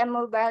use a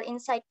mobile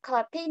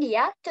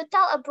encyclopedia to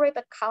tell a brief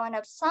account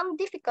of some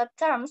difficult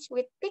terms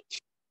with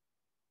pictures.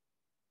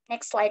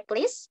 Next slide,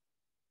 please.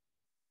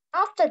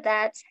 After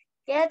that,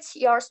 get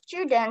your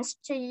students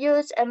to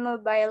use a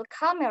mobile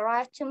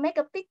camera to make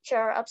a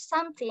picture of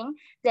something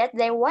that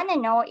they want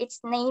to know its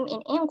name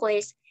in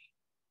English.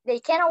 They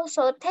can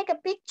also take a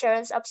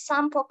pictures of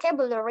some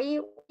vocabulary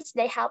which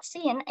they have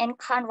seen and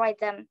can't write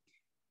them.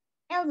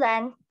 And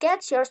then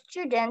get your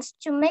students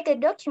to make a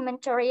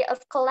documentary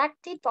of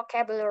collected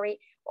vocabulary,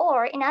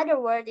 or in other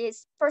words,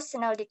 is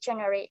personal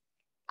dictionary.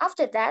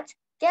 After that,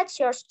 get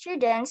your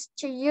students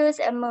to use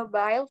a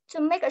mobile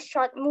to make a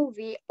short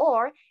movie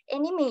or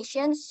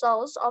animation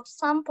shows of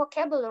some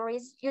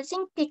vocabularies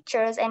using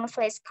pictures and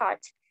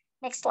flashcards.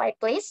 Next slide,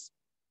 please.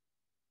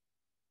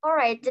 All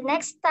right, the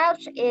next step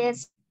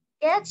is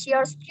get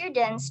your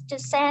students to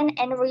send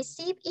and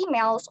receive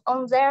emails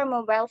on their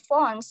mobile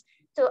phones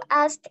to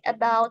ask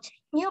about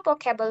new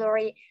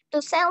vocabulary,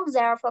 to send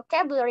their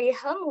vocabulary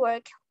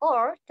homework,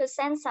 or to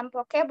send some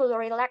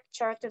vocabulary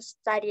lecture to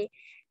study.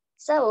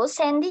 So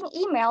sending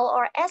email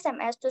or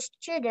SMS to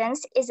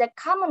students is a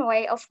common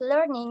way of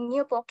learning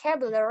new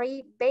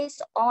vocabulary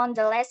based on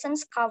the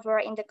lessons covered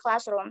in the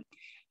classroom.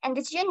 And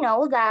did you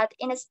know that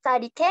in a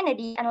study,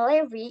 Kennedy and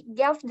Levy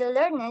gave the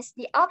learners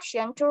the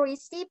option to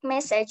receive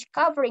message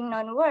covering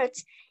known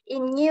words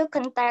in new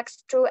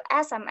context through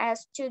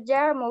SMS to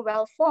their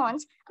mobile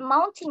phones,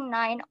 amounting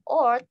 9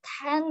 or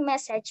 10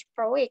 messages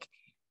per week.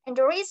 And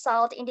the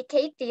result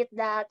indicated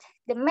that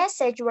the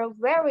messages were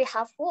very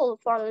helpful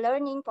for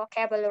learning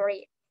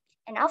vocabulary.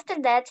 And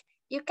after that,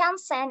 you can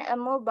send a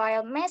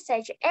mobile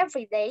message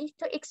every day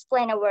to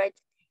explain a word.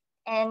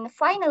 And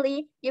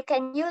finally, you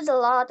can use a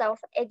lot of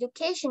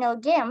educational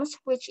games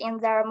which in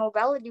their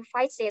mobile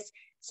devices,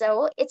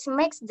 so it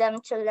makes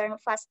them to learn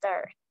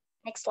faster.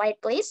 Next slide,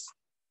 please.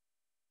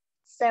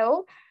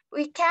 So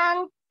we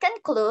can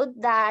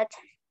conclude that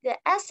the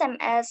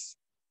SMS,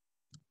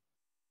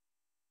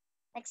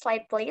 next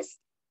slide, please.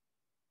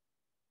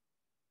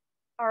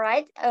 All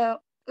right,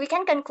 we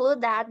can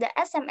conclude that the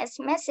SMS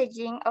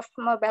messaging of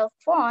mobile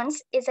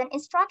phones is an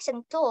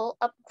instruction tool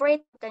of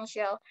great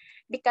potential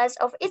because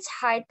of its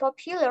high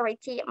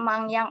popularity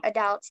among young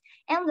adults.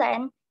 And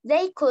then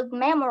they could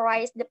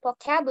memorize the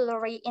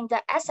vocabulary in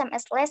the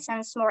SMS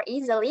lessons more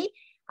easily.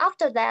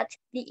 After that,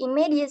 the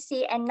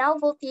immediacy and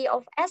novelty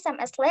of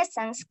SMS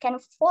lessons can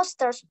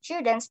foster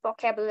students'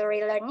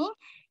 vocabulary learning.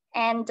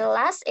 And the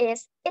last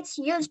is, it's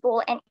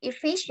useful and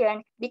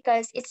efficient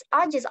because it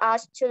urges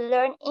us to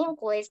learn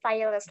English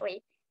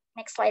tirelessly.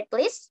 Next slide,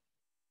 please.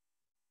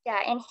 Yeah,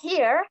 and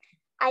here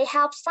I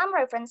have some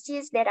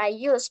references that I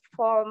used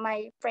for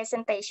my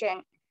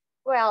presentation.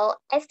 Well,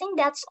 I think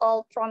that's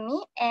all from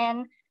me,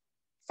 and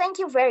thank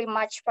you very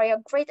much for your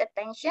great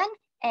attention,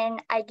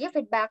 and I give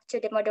it back to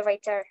the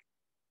moderator.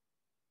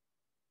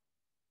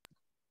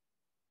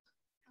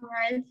 All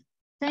right.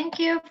 Thank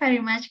you very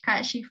much,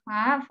 Kak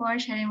Shifa, for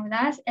sharing with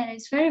us. It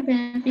is very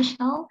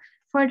beneficial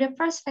for the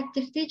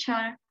prospective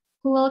teacher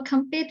who will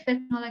compete with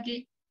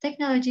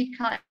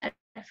technological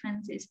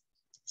advances.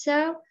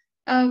 So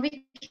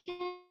we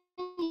can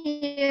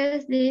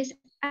use this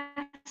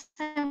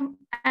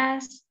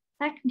as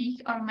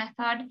technique or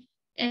method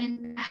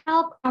and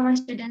help our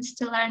students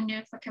to learn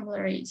new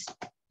vocabularies.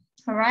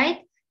 All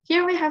right.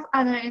 Here we have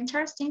other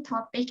interesting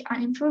topic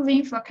on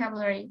improving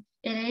vocabulary.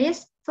 It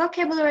is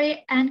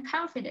vocabulary and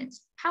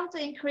confidence. How to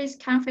increase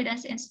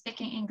confidence in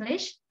speaking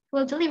English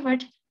will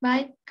delivered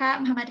by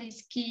Kak Muhammad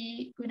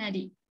Rizky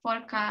Gunadi.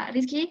 For Kak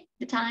Rizky,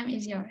 the time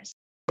is yours.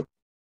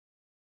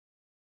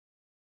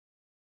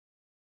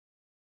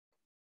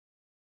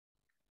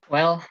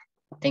 Well,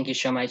 thank you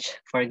so much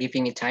for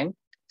giving me time.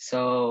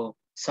 So,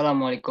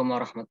 Assalamualaikum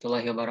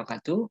warahmatullahi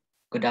wabarakatuh.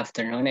 Good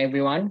afternoon,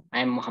 everyone.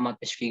 I'm Muhammad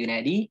Rizky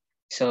Gunadi.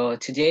 So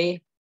today,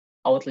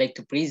 I would like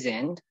to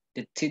present,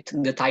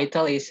 the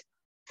title is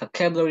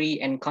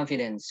Vocabulary and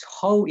Confidence,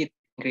 how it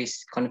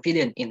increase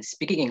confidence in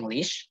speaking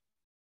English.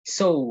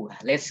 So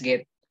let's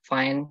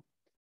find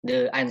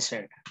the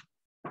answer.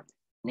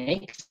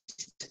 Next.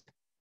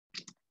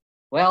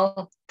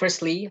 Well,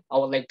 firstly, I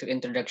would like to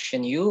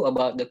introduction you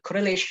about the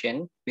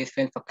correlation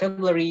between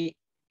vocabulary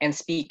and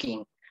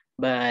speaking.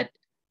 But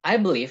I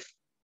believe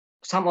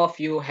some of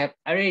you have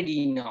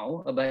already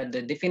know about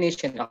the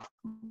definition of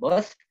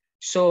both.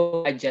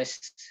 So I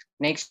just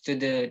next to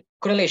the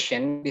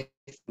correlation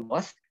between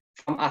both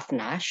from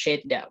AFNA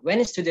said that when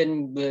a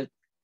student build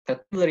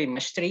vocabulary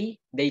mastery,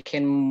 they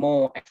can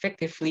more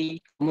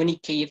effectively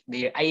communicate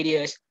their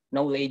ideas,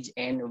 knowledge,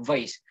 and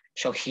voice.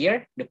 So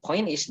here, the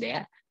point is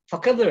that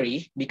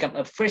vocabulary become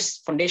a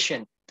first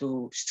foundation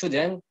to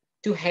student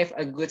to have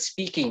a good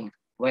speaking.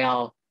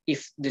 Well,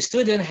 if the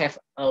student have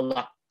a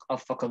lack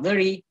of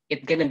vocabulary,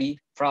 it's gonna be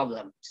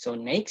problem. So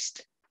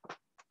next.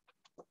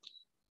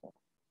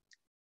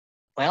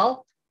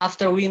 Well,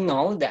 after we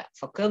know that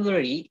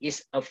vocabulary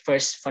is a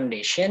first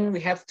foundation,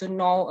 we have to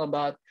know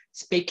about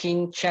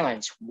speaking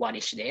challenge. What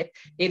is that?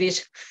 It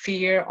is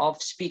fear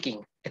of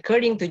speaking.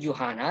 According to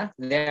Johanna,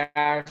 there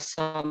are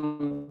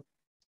some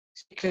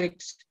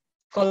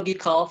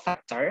psychological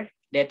factors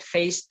that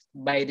faced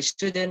by the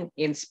student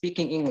in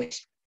speaking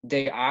English.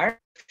 They are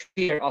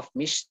fear of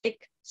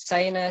mistake,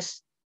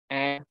 shyness,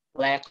 and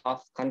lack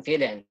of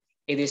confidence.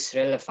 It is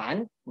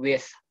relevant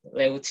with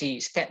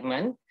Leuci's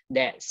statement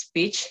that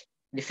speech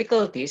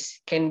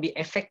difficulties can be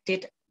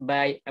affected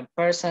by a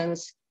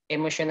person's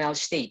emotional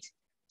state.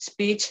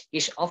 Speech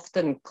is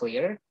often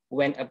clear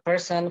when a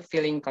person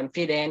feeling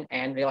confident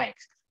and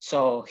relaxed.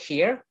 So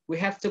here we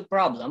have two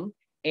problems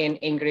in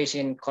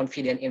increasing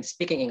confidence in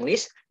speaking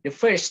English. The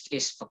first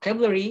is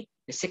vocabulary.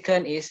 The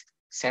second is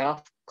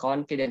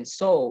self-confidence.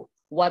 So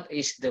what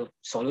is the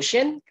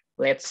solution?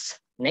 Let's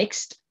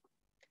next.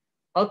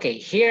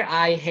 Okay, here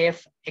I have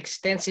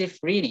extensive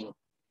reading.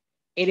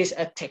 It is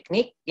a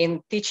technique in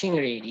teaching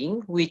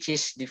reading, which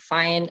is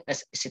defined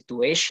as a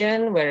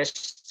situation where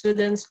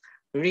students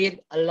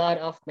read a lot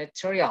of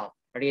material,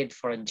 read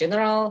for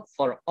general,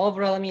 for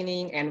overall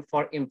meaning, and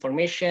for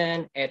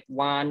information at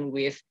one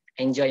with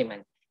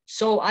enjoyment.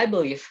 So I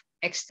believe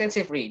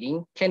extensive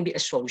reading can be a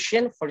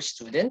solution for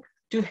students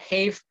to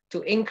have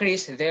to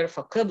increase their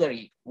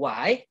vocabulary.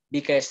 Why?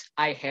 Because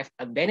I have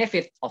a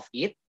benefit of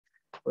it.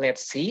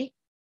 Let's see.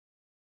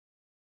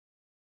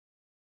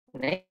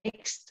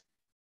 Next.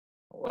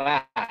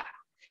 Wow.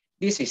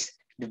 This is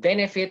the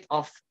benefit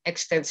of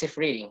extensive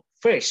reading.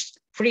 First,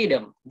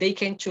 freedom. They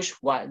can choose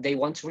what they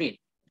want to read.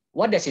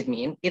 What does it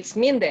mean? It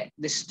means that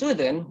the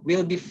student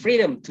will be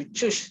freedom to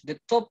choose the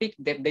topic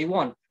that they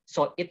want.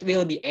 So it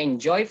will be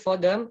enjoy for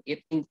them.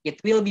 It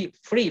will be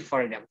free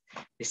for them.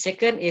 The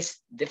second is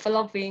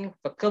developing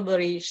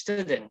vocabulary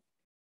student.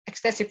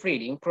 Extensive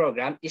reading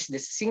program is the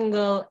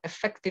single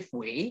effective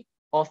way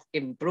of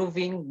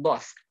improving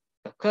both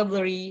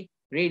vocabulary,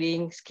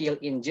 reading skill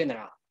in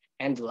general.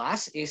 And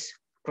last is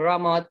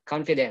promote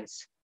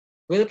confidence.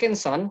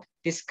 Wilkinson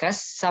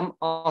discussed some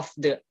of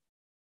the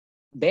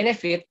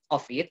benefit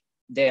of it.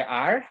 There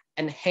are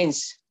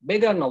enhanced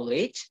background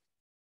knowledge,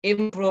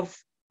 improve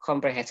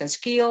comprehension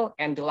skill,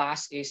 and the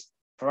last is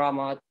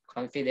promote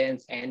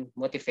confidence and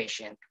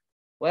motivation.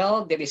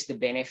 Well, that is the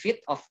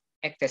benefit of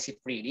extensive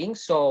reading.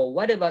 So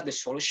what about the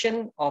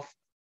solution of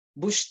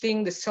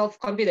boosting the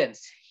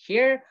self-confidence?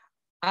 Here,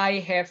 I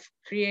have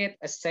created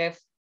a safe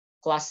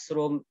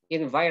classroom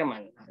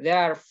environment. There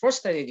are four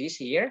strategies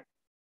here.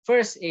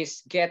 First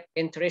is get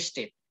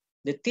interested.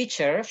 The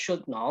teacher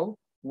should know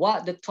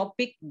what the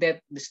topic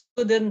that the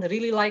student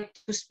really like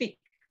to speak.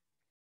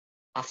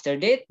 After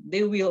that,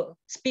 they will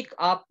speak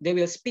up, they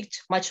will speak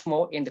much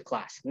more in the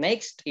class.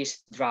 Next is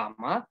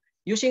drama.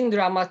 Using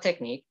drama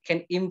technique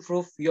can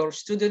improve your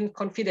student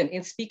confidence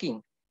in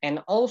speaking. And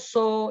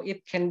also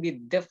it can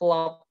be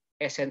developed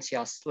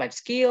essential life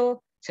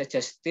skill such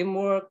as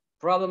teamwork,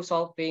 problem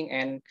solving,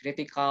 and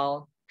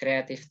critical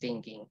creative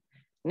thinking.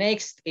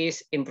 Next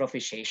is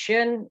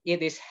improvisation.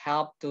 It is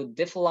help to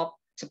develop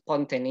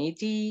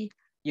spontaneity.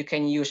 You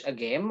can use a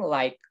game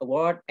like a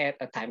word at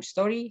a time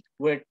story,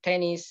 word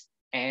tennis,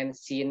 and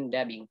scene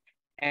dubbing.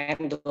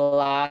 And the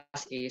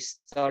last is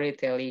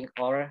storytelling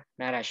or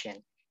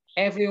narration.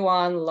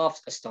 Everyone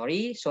loves a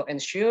story, so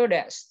ensure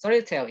that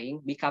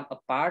storytelling become a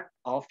part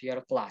of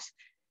your class.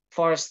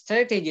 For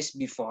strategies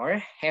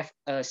before have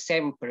a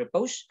same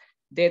purpose,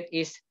 that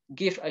is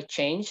give a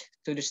change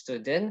to the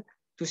student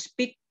to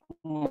speak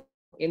more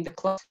in the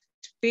class,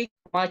 speak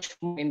much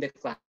more in the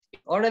class. In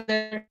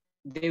order,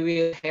 they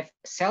will have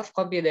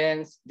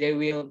self-confidence, they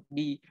will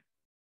be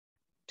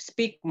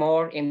speak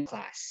more in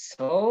class.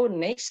 So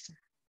next.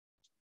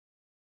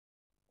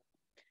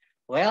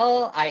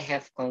 Well, I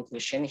have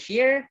conclusion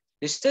here.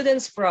 The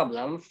students'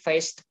 problem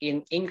faced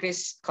in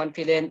increased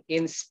confidence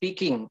in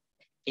speaking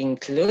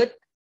include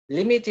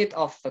limited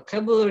of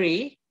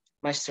vocabulary,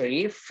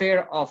 mastery,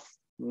 fear of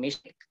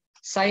mistake,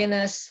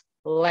 shyness,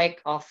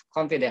 lack of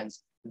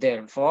confidence.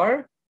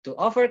 Therefore, to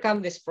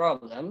overcome this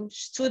problem,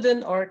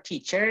 student or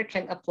teacher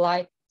can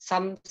apply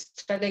some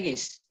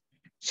strategies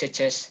such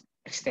as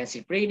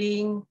extensive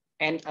reading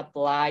and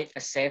apply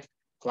a safe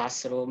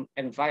classroom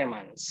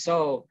environment.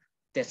 So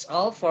that's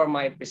all for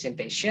my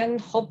presentation.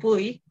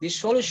 Hopefully, this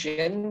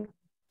solution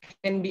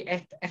can be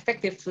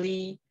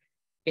effectively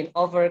in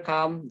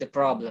overcome the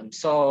problem.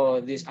 So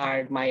these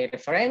are my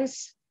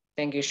reference.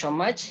 Thank you so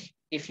much.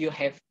 If you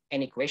have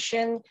any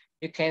question,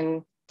 you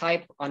can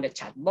type on the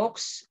chat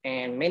box.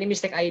 And many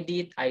mistake I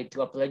did, I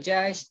do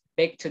apologize.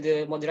 Back to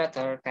the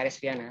moderator,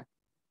 Karisviana.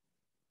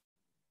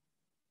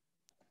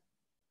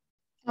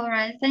 All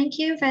right, thank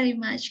you very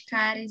much,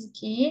 Kak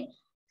Rizky.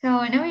 So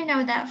now we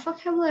know that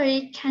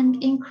vocabulary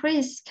can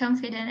increase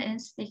confidence in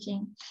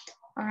speaking.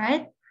 All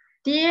right,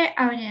 dear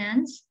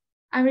audience,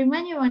 I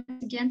remind you once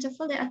again to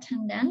fill the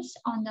attendance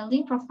on the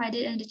link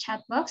provided in the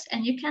chat box,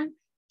 and you can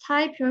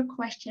type your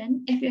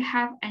question if you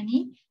have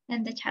any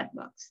in the chat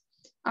box.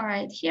 All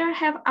right, here I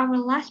have our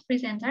last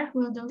presenter who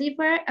will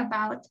deliver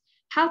about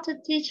how to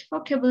teach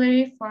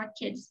vocabulary for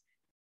kids,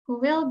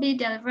 who will be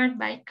delivered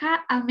by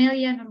Kak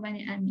Amelia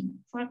Nurbani Amin.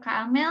 For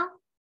Kak Amel,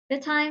 the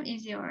time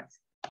is yours.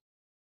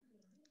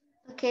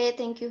 Okay,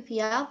 thank you,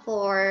 Via,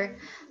 for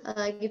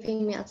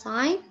giving me a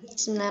time.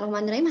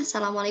 Bismillahirrahmanirrahim.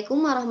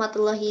 Assalamualaikum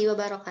warahmatullahi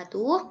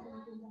wabarakatuh.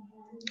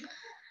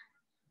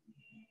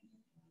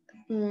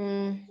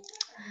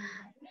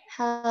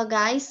 Hello,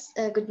 guys.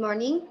 Good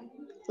morning,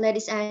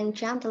 ladies and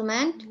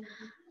gentlemen.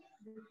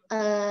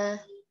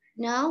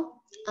 Now,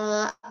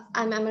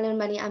 I'm Amelia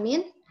Nurbani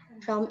Amin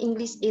from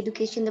English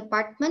Education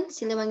Department,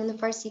 Silawang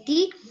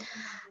University.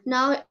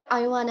 Now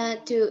I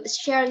wanted to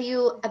share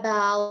you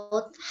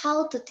about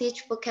how to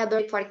teach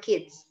vocabulary for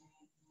kids.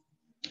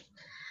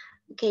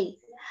 Okay,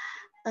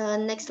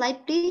 next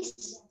slide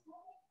please.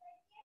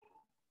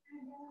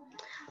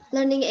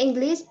 Learning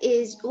English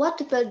is what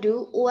people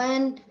do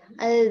when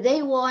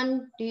they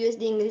want to use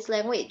the English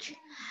language.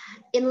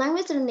 In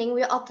language learning,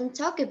 we often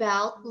talk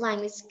about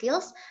language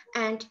skills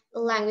and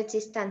language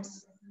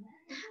systems.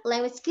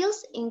 Language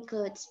skills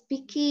include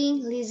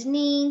speaking,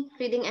 listening,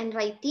 reading and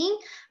writing,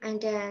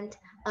 and then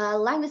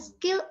language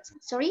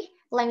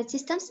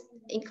systems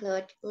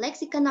include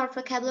lexicon or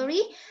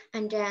vocabulary,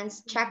 and then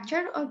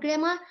structure or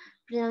grammar,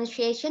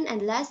 pronunciation,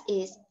 and last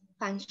is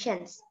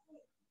functions.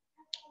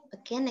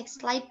 Okay, next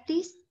slide,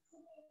 please.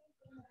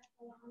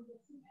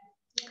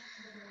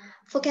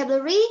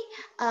 Vocabulary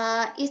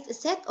is a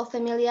set of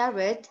familiar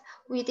words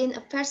within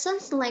a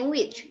person's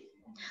language.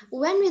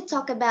 When we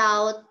talk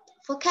about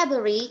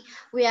vocabulary,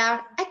 we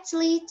are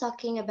actually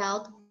talking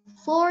about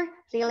 4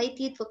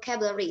 related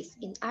vocabularies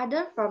in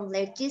order from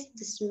largest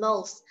to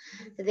smallest.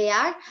 They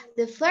are,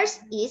 the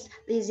first is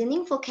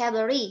listening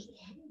vocabulary,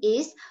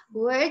 is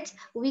words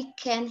we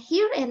can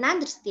hear and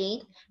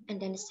understand,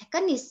 and then the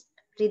second is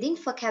reading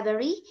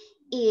vocabulary,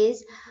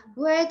 is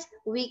words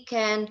we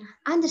can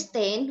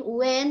understand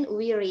when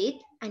we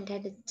read, and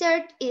then the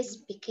third is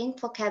speaking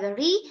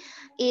vocabulary,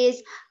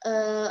 is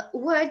a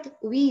word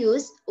we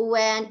use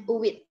when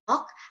we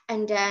talk,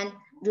 and then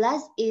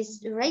last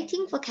is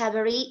writing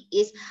vocabulary,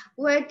 is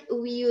word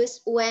we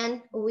use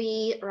when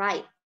we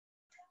write.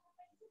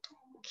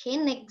 Okay,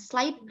 next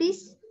slide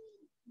please.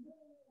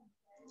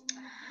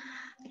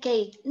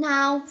 Okay,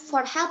 now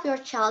for help your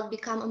child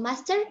become a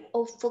master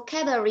of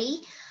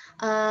vocabulary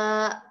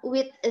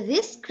with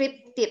these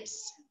script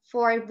tips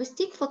for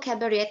boosting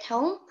vocabulary at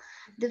home.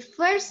 The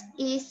first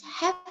is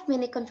have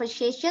many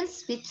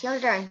conversations with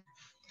children.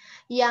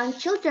 Young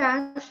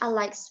children are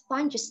like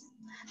sponges,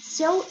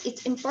 so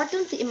it's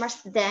important to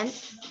immerse them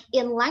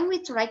in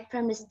language right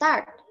from the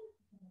start.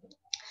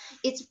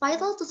 It's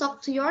vital to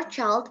talk to your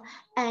child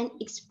and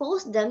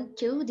expose them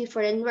to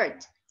different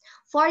words.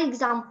 For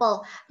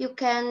example, you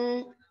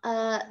can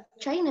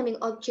try naming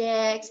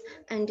objects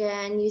and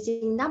then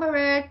using number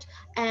word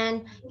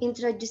and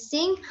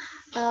introducing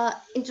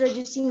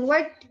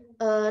word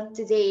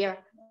to their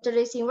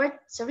introducing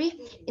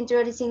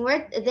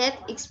word that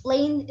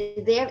explain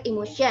their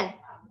emotion.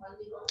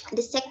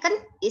 The second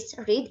is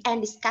read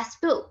and discuss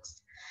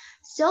books.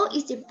 So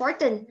it's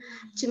important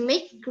to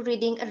make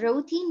reading a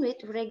routine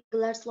with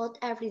regular slot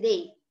every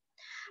day,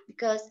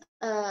 because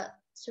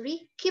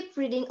keep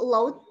reading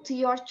aloud to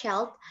your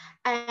child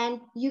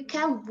and you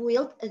can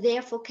build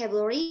their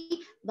vocabulary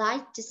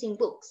by choosing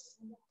books.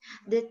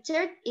 The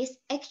third is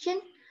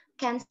action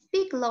can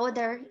speak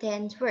louder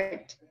than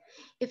words.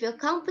 If you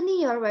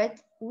accompany your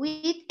words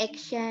with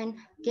action,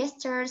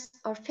 gestures,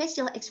 or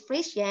facial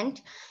expression,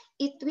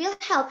 it will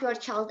help your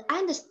child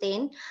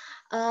understand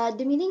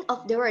the meaning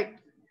of the word.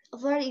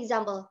 For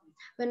example,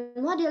 when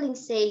modeling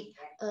say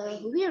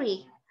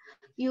weary,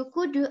 you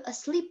could do a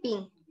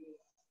sleeping.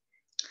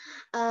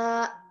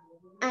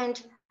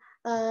 And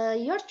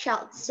your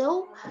child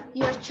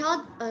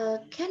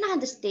can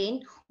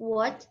understand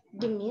what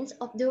the means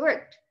of the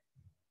word.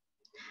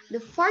 The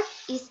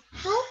fourth is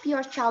help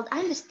your child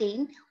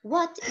understand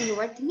what a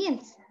word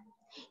means.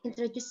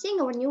 Introducing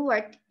a new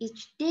word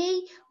each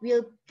day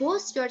will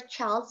boost your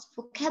child's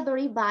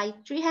vocabulary by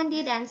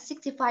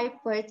 365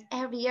 words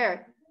every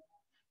year.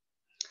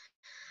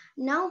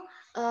 Now,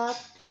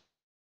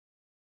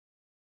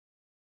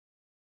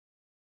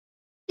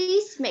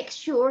 please make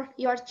sure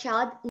your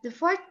child. The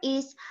fifth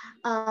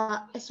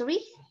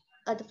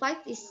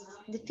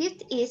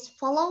is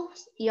follow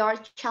your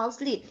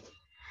child's lead.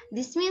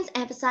 This means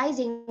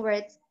emphasizing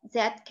words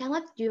that come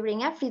up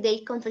during everyday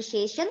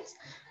conversations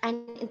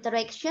and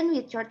interaction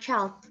with your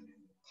child.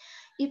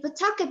 If we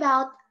talk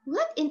about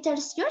what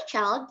interests your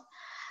child,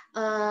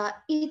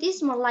 it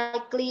is more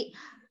likely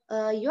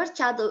your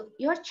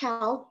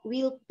child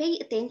will pay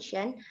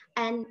attention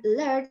and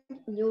learn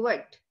new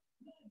words.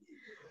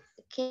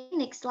 Okay,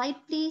 next slide,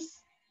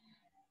 please.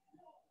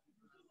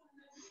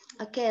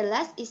 Okay,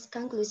 last is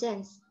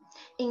conclusions.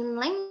 In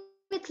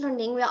language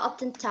learning, we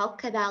often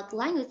talk about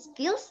language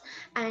skills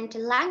and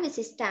language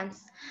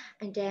systems.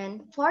 And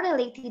then for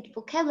related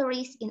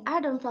vocabularies in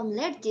order from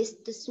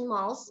largest to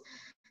smalls,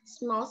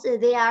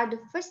 they are, the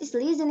first is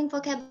listening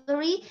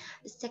vocabulary,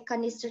 the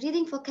second is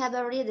reading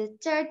vocabulary, the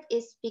third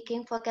is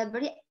speaking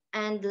vocabulary,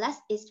 and the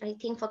last is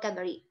writing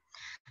vocabulary.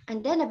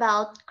 And then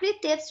about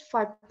great tips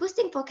for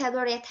boosting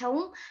vocabulary at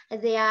home,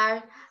 they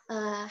are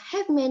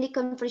have many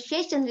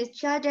conversations with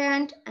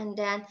children, and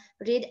then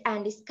read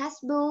and discuss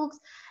books,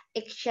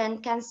 action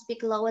can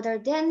speak louder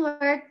than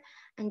word,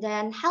 and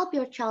then help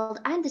your child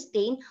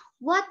understand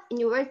what a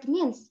new word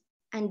means.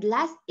 And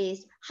last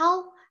is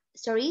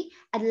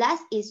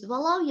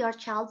follow your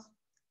child's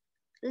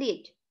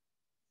lead.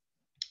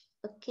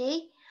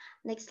 Okay,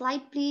 next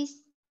slide,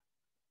 please.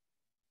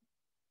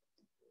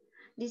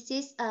 This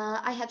is,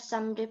 I have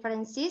some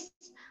references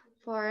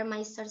for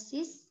my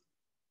sources.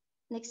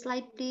 Next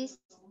slide, please.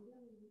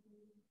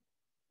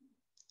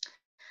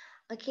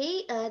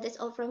 Okay, that's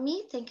all from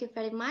me. Thank you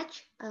very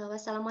much.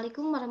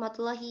 Wassalamualaikum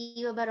warahmatullahi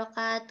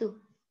wabarakatuh.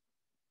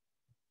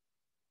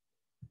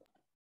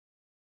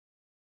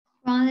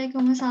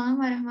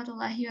 Waalaikumsalam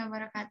warahmatullahi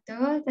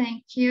wabarakatuh.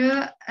 Thank you,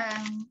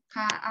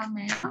 Kak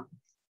Amel,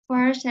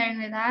 for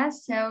sharing with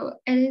us. So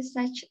it is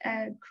such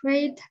a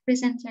great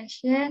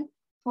presentation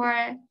for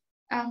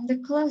the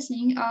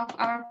closing of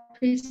our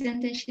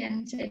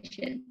presentation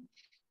session.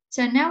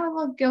 So now we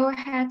will go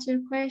ahead to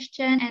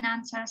question and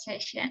answer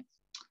session.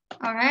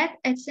 All right,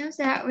 it seems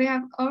that we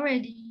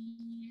already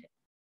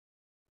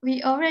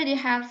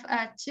have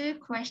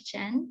 2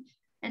 questions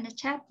in the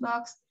chat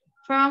box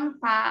from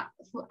Pak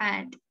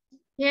Fuad.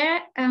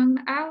 Here,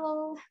 I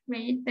will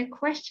read the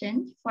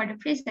question for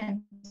the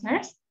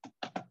presenters.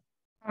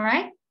 All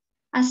right.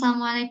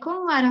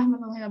 Assalamualaikum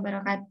warahmatullahi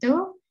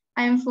wabarakatuh.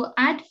 I am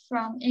Fuad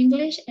from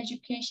English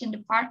Education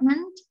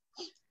Department.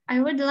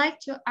 I would like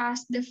to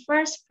ask the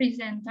first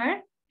presenter,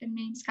 it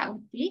means Kak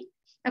Uti,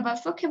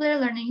 about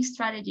vocabulary learning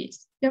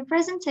strategies. The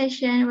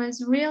presentation was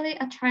really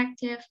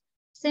attractive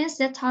since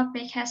the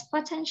topic has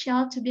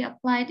potential to be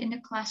applied in the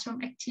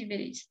classroom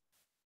activities.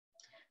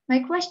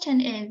 My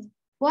question is,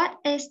 what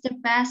is the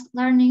best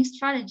learning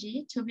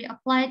strategy to be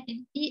applied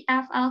in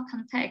EFL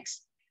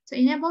context to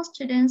enable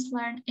students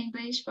learn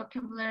English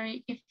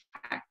vocabulary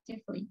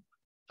effectively?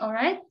 All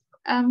right,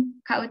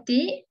 Kak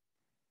Uti,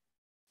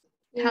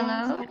 Yes.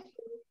 hello.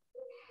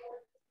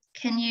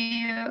 Can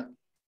you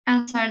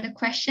answer the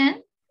question?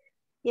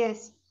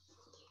 Yes.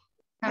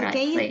 All right,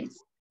 Okay. please.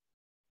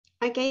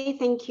 Okay,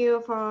 thank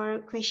you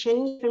for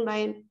question given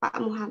by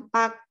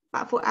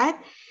Pak Fuad.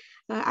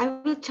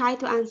 I will try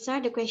to answer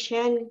the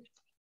question.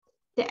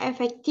 The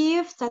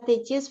effective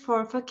strategies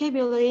for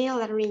vocabulary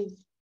learning.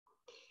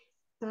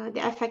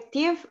 The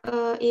effective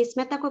is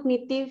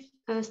metacognitive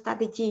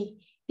strategy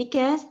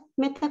because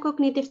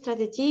metacognitive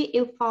strategy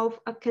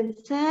involves a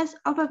conscious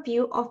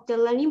overview of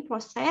the learning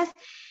process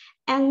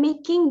and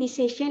making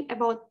decisions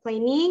about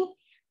planning,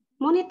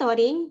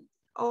 monitoring,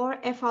 or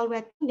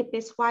evaluating the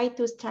best way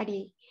to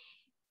study.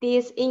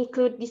 These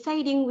include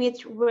deciding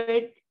which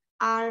words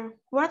are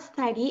worth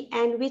study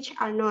and which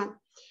are not,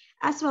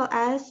 as well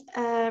as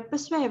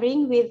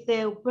persuading with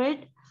the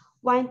word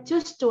one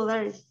choose to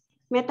learn.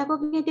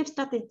 Metacognitive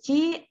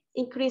strategy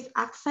increase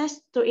access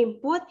to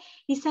input,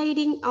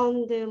 deciding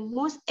on the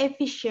most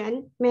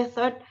efficient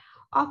method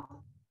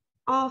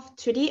of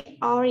study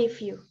or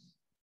review.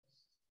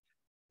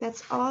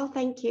 That's all,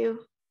 thank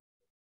you.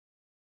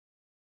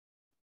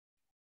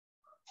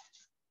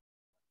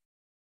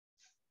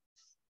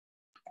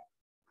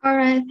 All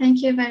right,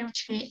 thank you very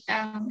much.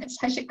 It's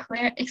such a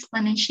clear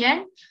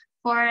explanation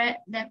for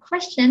the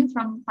question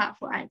from Pak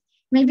Fuad.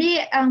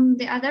 Maybe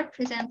the other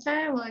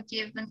presenter will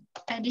give an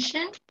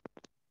addition.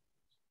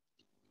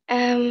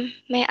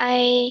 May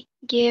I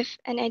give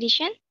an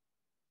addition?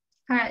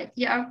 All right,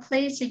 you are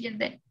pleased to give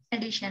the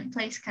addition.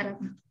 Please,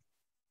 Karatna.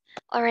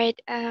 All right,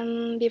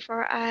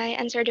 before I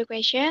answer the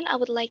question, I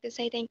would like to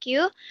say thank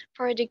you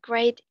for the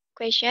great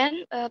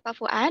question, Pak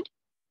Fuad.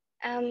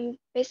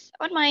 Based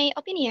on my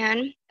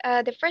opinion,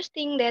 the first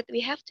thing that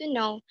we have to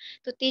know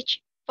to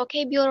teach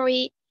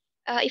vocabulary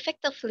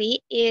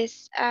effectively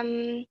is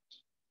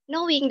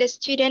knowing the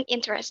student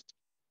interest.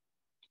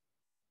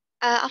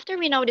 After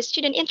we know the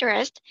student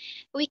interest,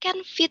 we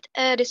can fit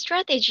the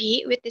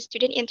strategy with the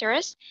student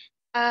interest.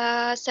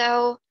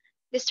 So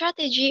the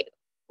strategy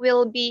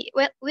will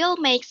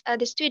make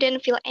the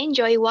student feel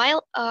enjoy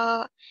while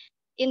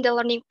in the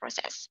learning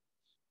process.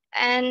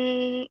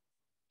 And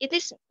it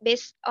is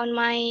based on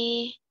my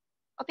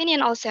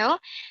opinion also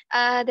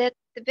that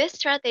the best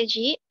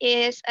strategy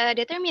is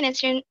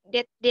determination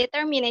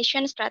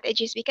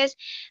strategies, because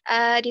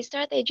the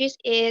strategies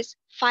is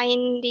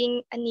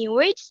finding new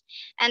words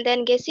and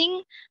then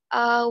guessing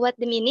what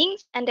the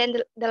meanings, and then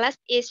the last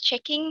is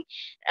checking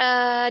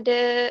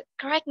the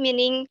correct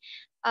meaning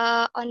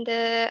on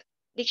the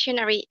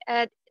dictionary.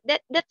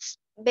 That's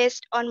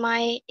based on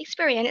my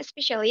experience,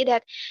 especially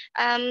that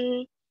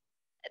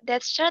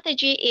that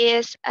strategy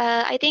is,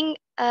 I think,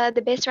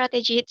 the best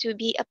strategy to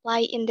be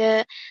applied in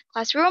the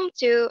classroom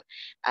to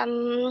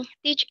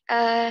teach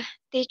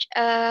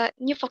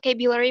new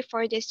vocabulary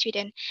for the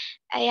student.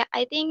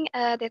 I think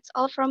that's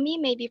all from me.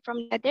 Maybe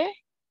from the other,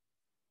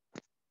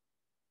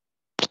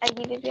 I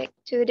give it back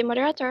to the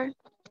moderator.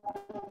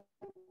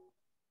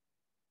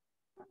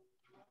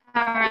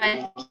 All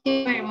right, thank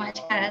you very much,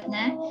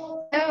 Karatna.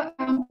 So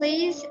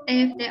please,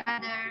 if the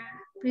other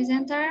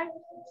presenter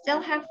still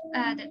have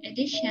the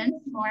addition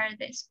for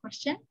this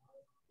question,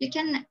 you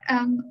can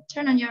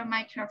turn on your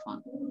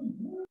microphone.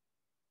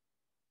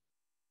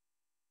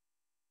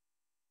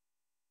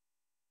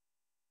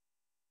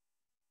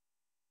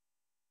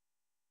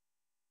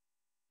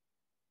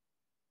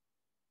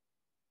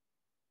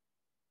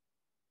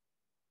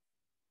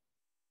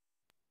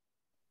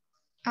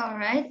 All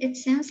right, it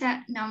seems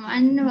that no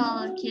one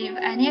will give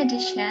any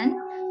addition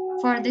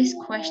for this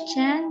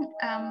question.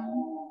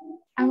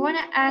 I want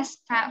to ask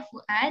Pak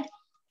Fuad,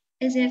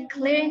 is it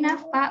clear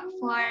enough, Pak,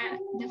 for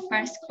the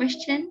first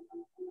question?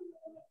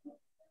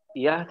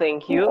 Yeah,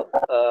 thank you,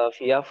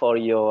 Via, for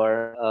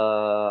your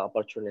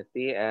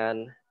opportunity.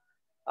 And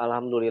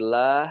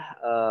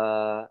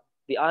Alhamdulillah,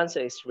 the answer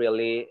is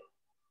really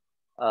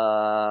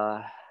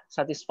uh,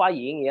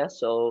 satisfying. Yeah,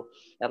 so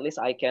at least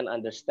I can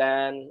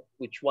understand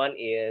which one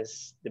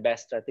is the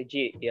best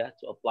strategy, yeah,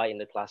 to apply in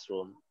the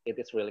classroom. It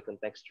is really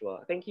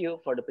contextual. Thank you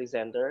for the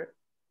presenter.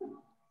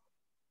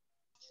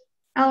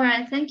 All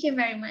right, thank you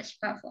very much,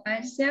 Pak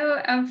Fuad.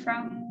 So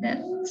from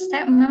the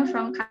statement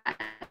from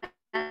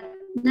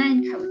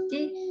Nine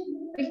Kauti,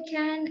 we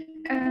can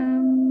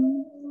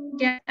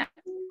get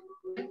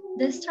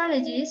the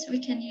strategies we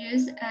can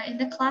use in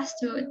the class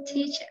to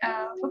teach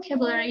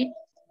vocabulary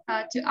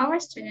to our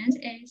students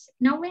is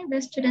knowing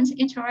the students'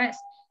 interest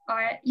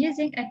or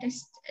using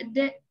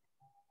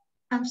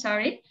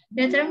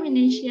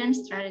determination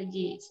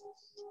strategies.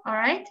 All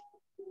right.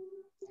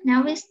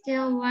 Now we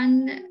still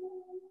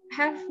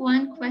have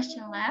one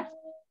question left.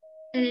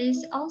 It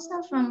is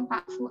also from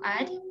Pak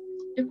Fuad.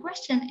 The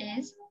question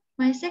is,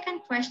 my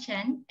second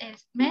question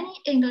is, many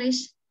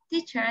English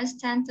teachers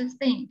tend to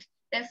think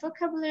that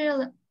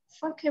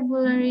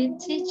vocabulary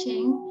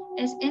teaching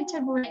is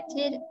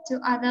integrated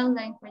to other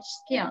language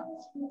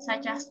skills,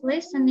 such as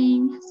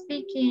listening,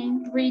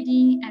 speaking,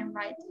 reading, and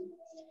writing.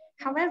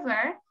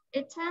 However,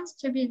 it tends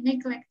to be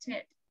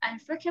neglected and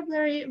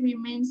vocabulary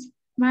remains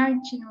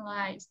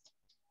marginalized.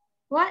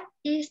 What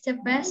is the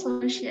best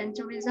solution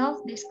to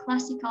resolve this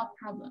classical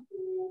problem?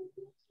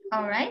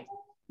 All right.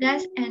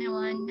 Does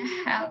anyone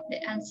have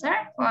the answer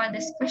for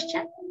this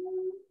question?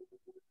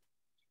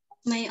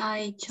 May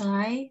I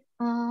try?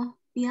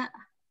 Yeah.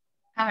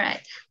 All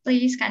right.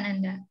 Please,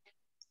 Kananda.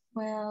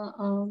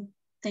 Well,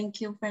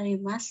 thank you very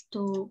much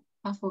to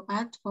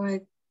Fuad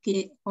for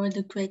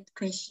the great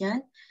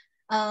question.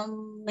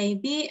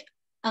 Maybe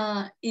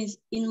is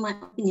in my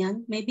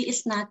opinion, maybe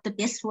it's not the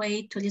best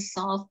way to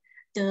resolve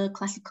the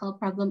classical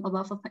problem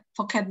about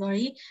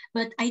vocabulary,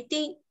 but I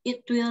think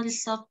it will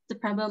resolve the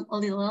problem a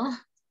little.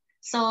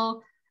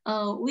 So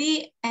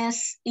we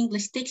as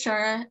English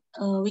teacher,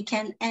 we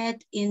can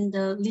add in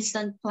the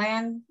lesson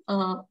plan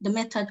the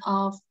method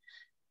of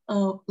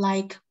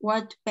like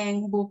word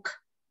bank book,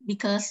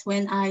 because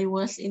when I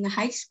was in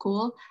high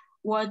school,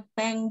 word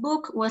bank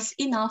book was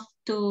enough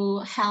to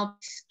help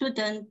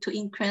students to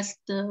increase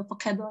the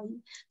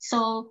vocabulary.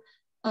 So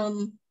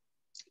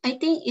I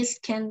think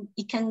it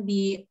can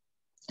be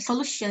a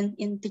solution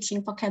in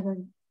teaching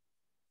vocabulary.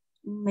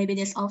 Maybe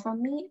that's all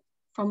from me.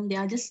 From the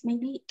others,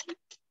 maybe.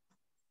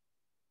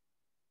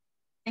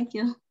 Thank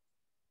you.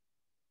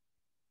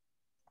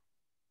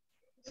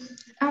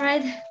 All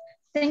right.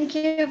 Thank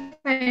you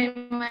very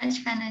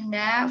much,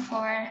 Kananda,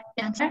 for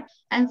the answer.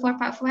 And for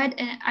Pak Fuad,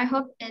 I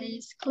hope it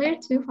is clear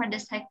too for the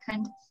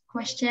second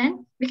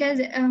question, because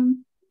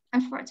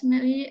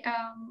unfortunately,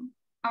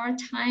 our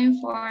time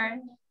for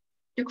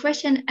the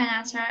question and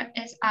answer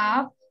is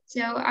up.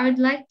 So I would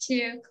like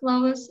to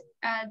close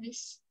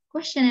this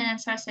question and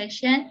answer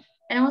session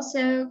and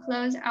also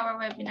close our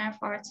webinar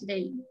for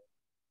today.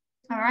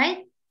 All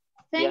right.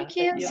 Thank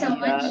you so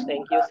much.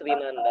 Thank you,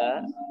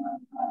 Srinanda.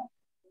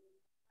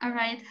 All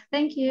right.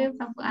 Thank you,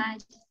 Pak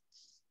Fuad.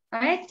 All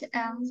right.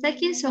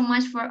 Thank you so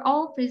much for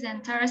all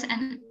presenters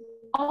and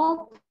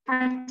all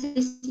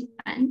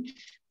participants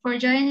for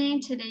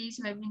joining today's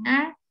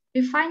webinar.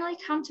 We finally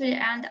come to the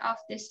end of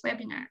this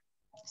webinar.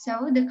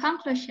 So the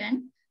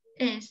conclusion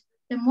is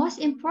the most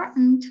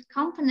important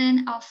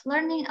component of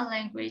learning a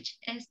language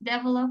is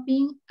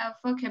developing a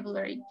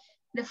vocabulary.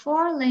 The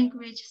 4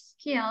 language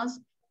skills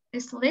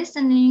is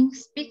listening,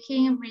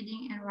 speaking,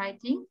 reading, and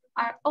writing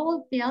are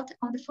all built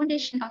on the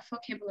foundation of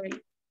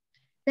vocabulary.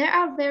 There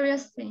are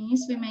various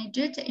things we may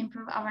do to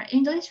improve our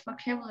English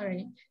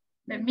vocabulary,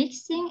 but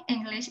mixing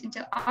English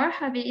into our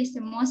hobby is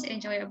the most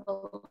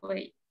enjoyable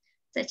way,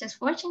 such as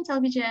watching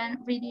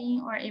television,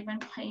 reading, or even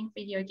playing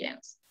video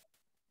games.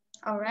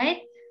 All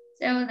right,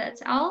 so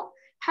that's all.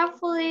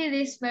 Hopefully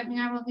this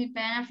webinar will be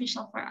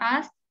beneficial for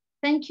us.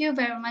 Thank you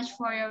very much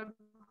for your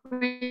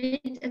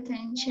great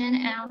attention,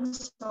 and I'm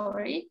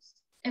sorry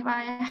if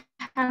I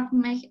have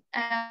made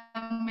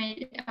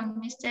a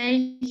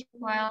mistake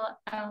while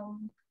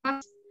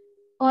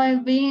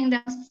being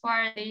the host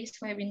for this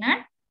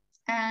webinar.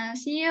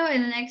 See you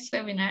in the next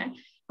webinar.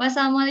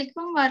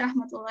 Wassalamualaikum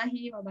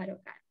warahmatullahi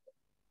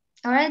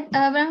wabarakatuh. All right,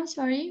 but I'm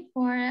sorry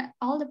for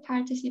all the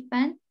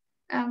participants.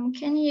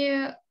 Can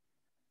you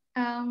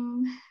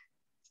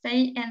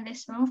stay in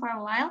this room for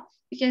a while,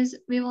 because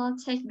we will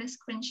take the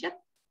screenshot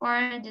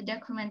for the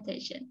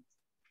documentation.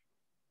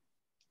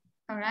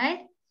 All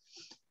right,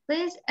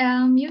 please,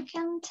 you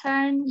can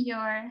turn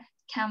your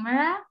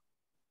camera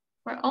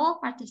for all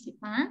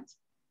participants.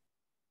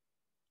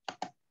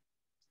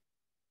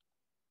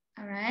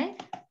 All right,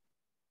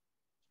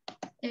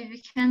 if you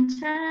can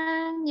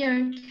turn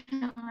your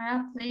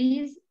camera,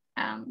 please,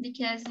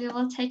 because we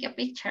will take a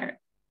picture.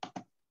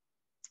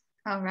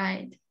 All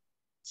right,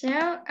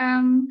 so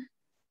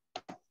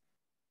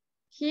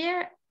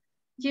here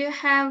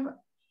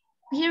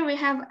we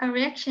have a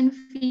reaction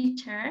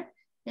feature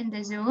in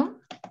the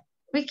Zoom.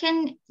 We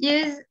can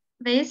use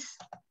this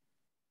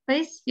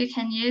please, you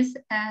can use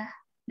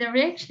the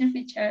reaction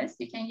features.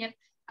 You can give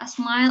a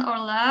smile or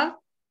laugh,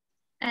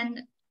 and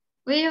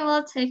we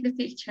will take the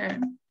picture.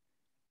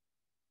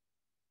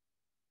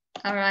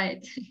 All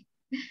right.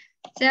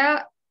 So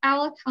I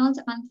will count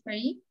on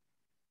 3.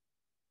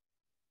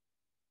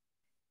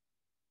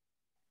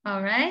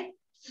 All right.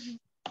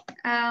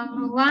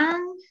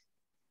 1,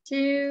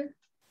 2,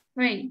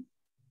 3.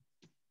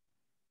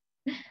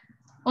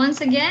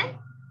 Once again,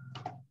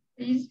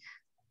 please.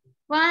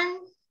 1,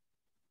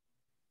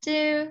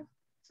 2,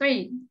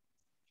 3.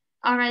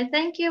 All right.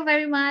 Thank you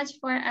very much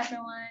for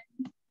everyone.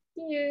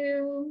 See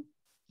you.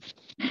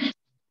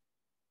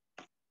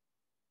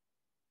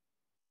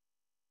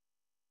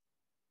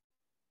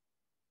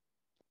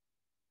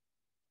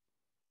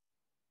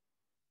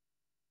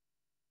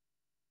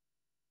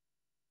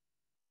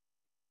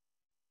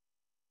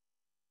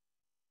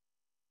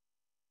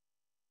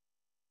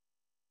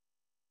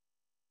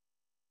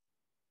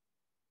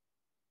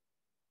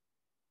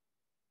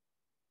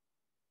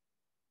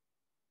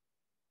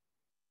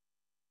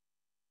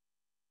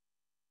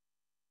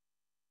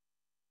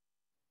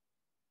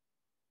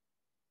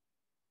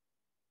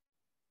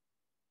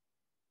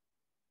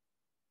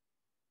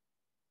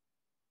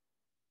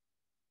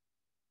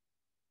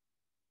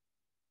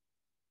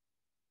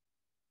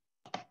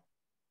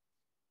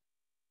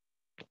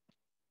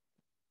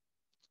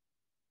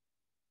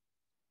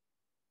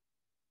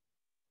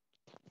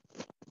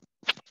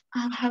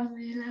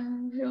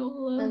 Alhamdulillah, ya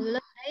Allah.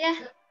 Alhamdulillah ya.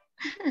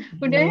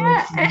 Udah ya?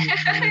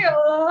 Ya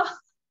Allah.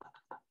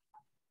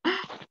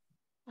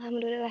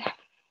 Alhamdulillah.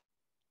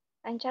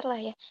 Lancar lah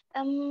ya.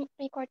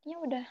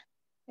 Recordnya udah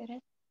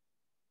beres.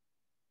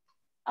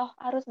 Oh,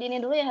 harus di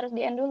ini dulu ya, harus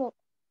di end dulu.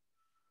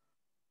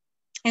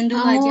 End dulu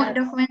Mau aja.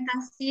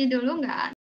 dokumentasi dulu nggak?